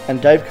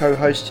 and Dave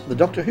co-hosts the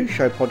Doctor Who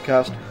Show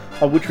podcast,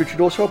 on which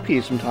Richard also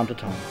appears from time to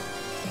time.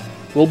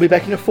 We'll be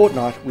back in a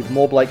fortnight with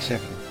more Blake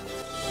 7.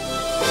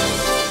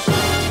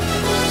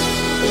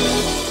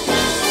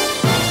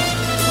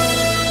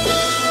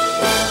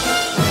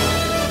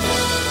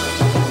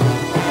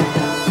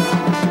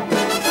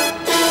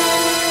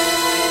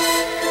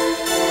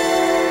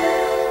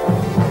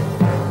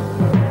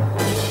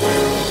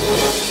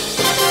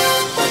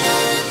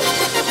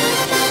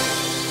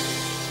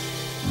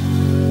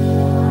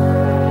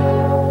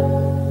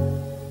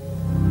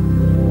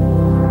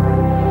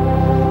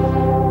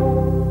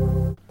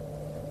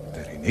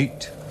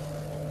 meet.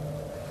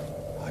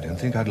 I don't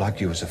think I'd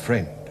like you as a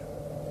friend.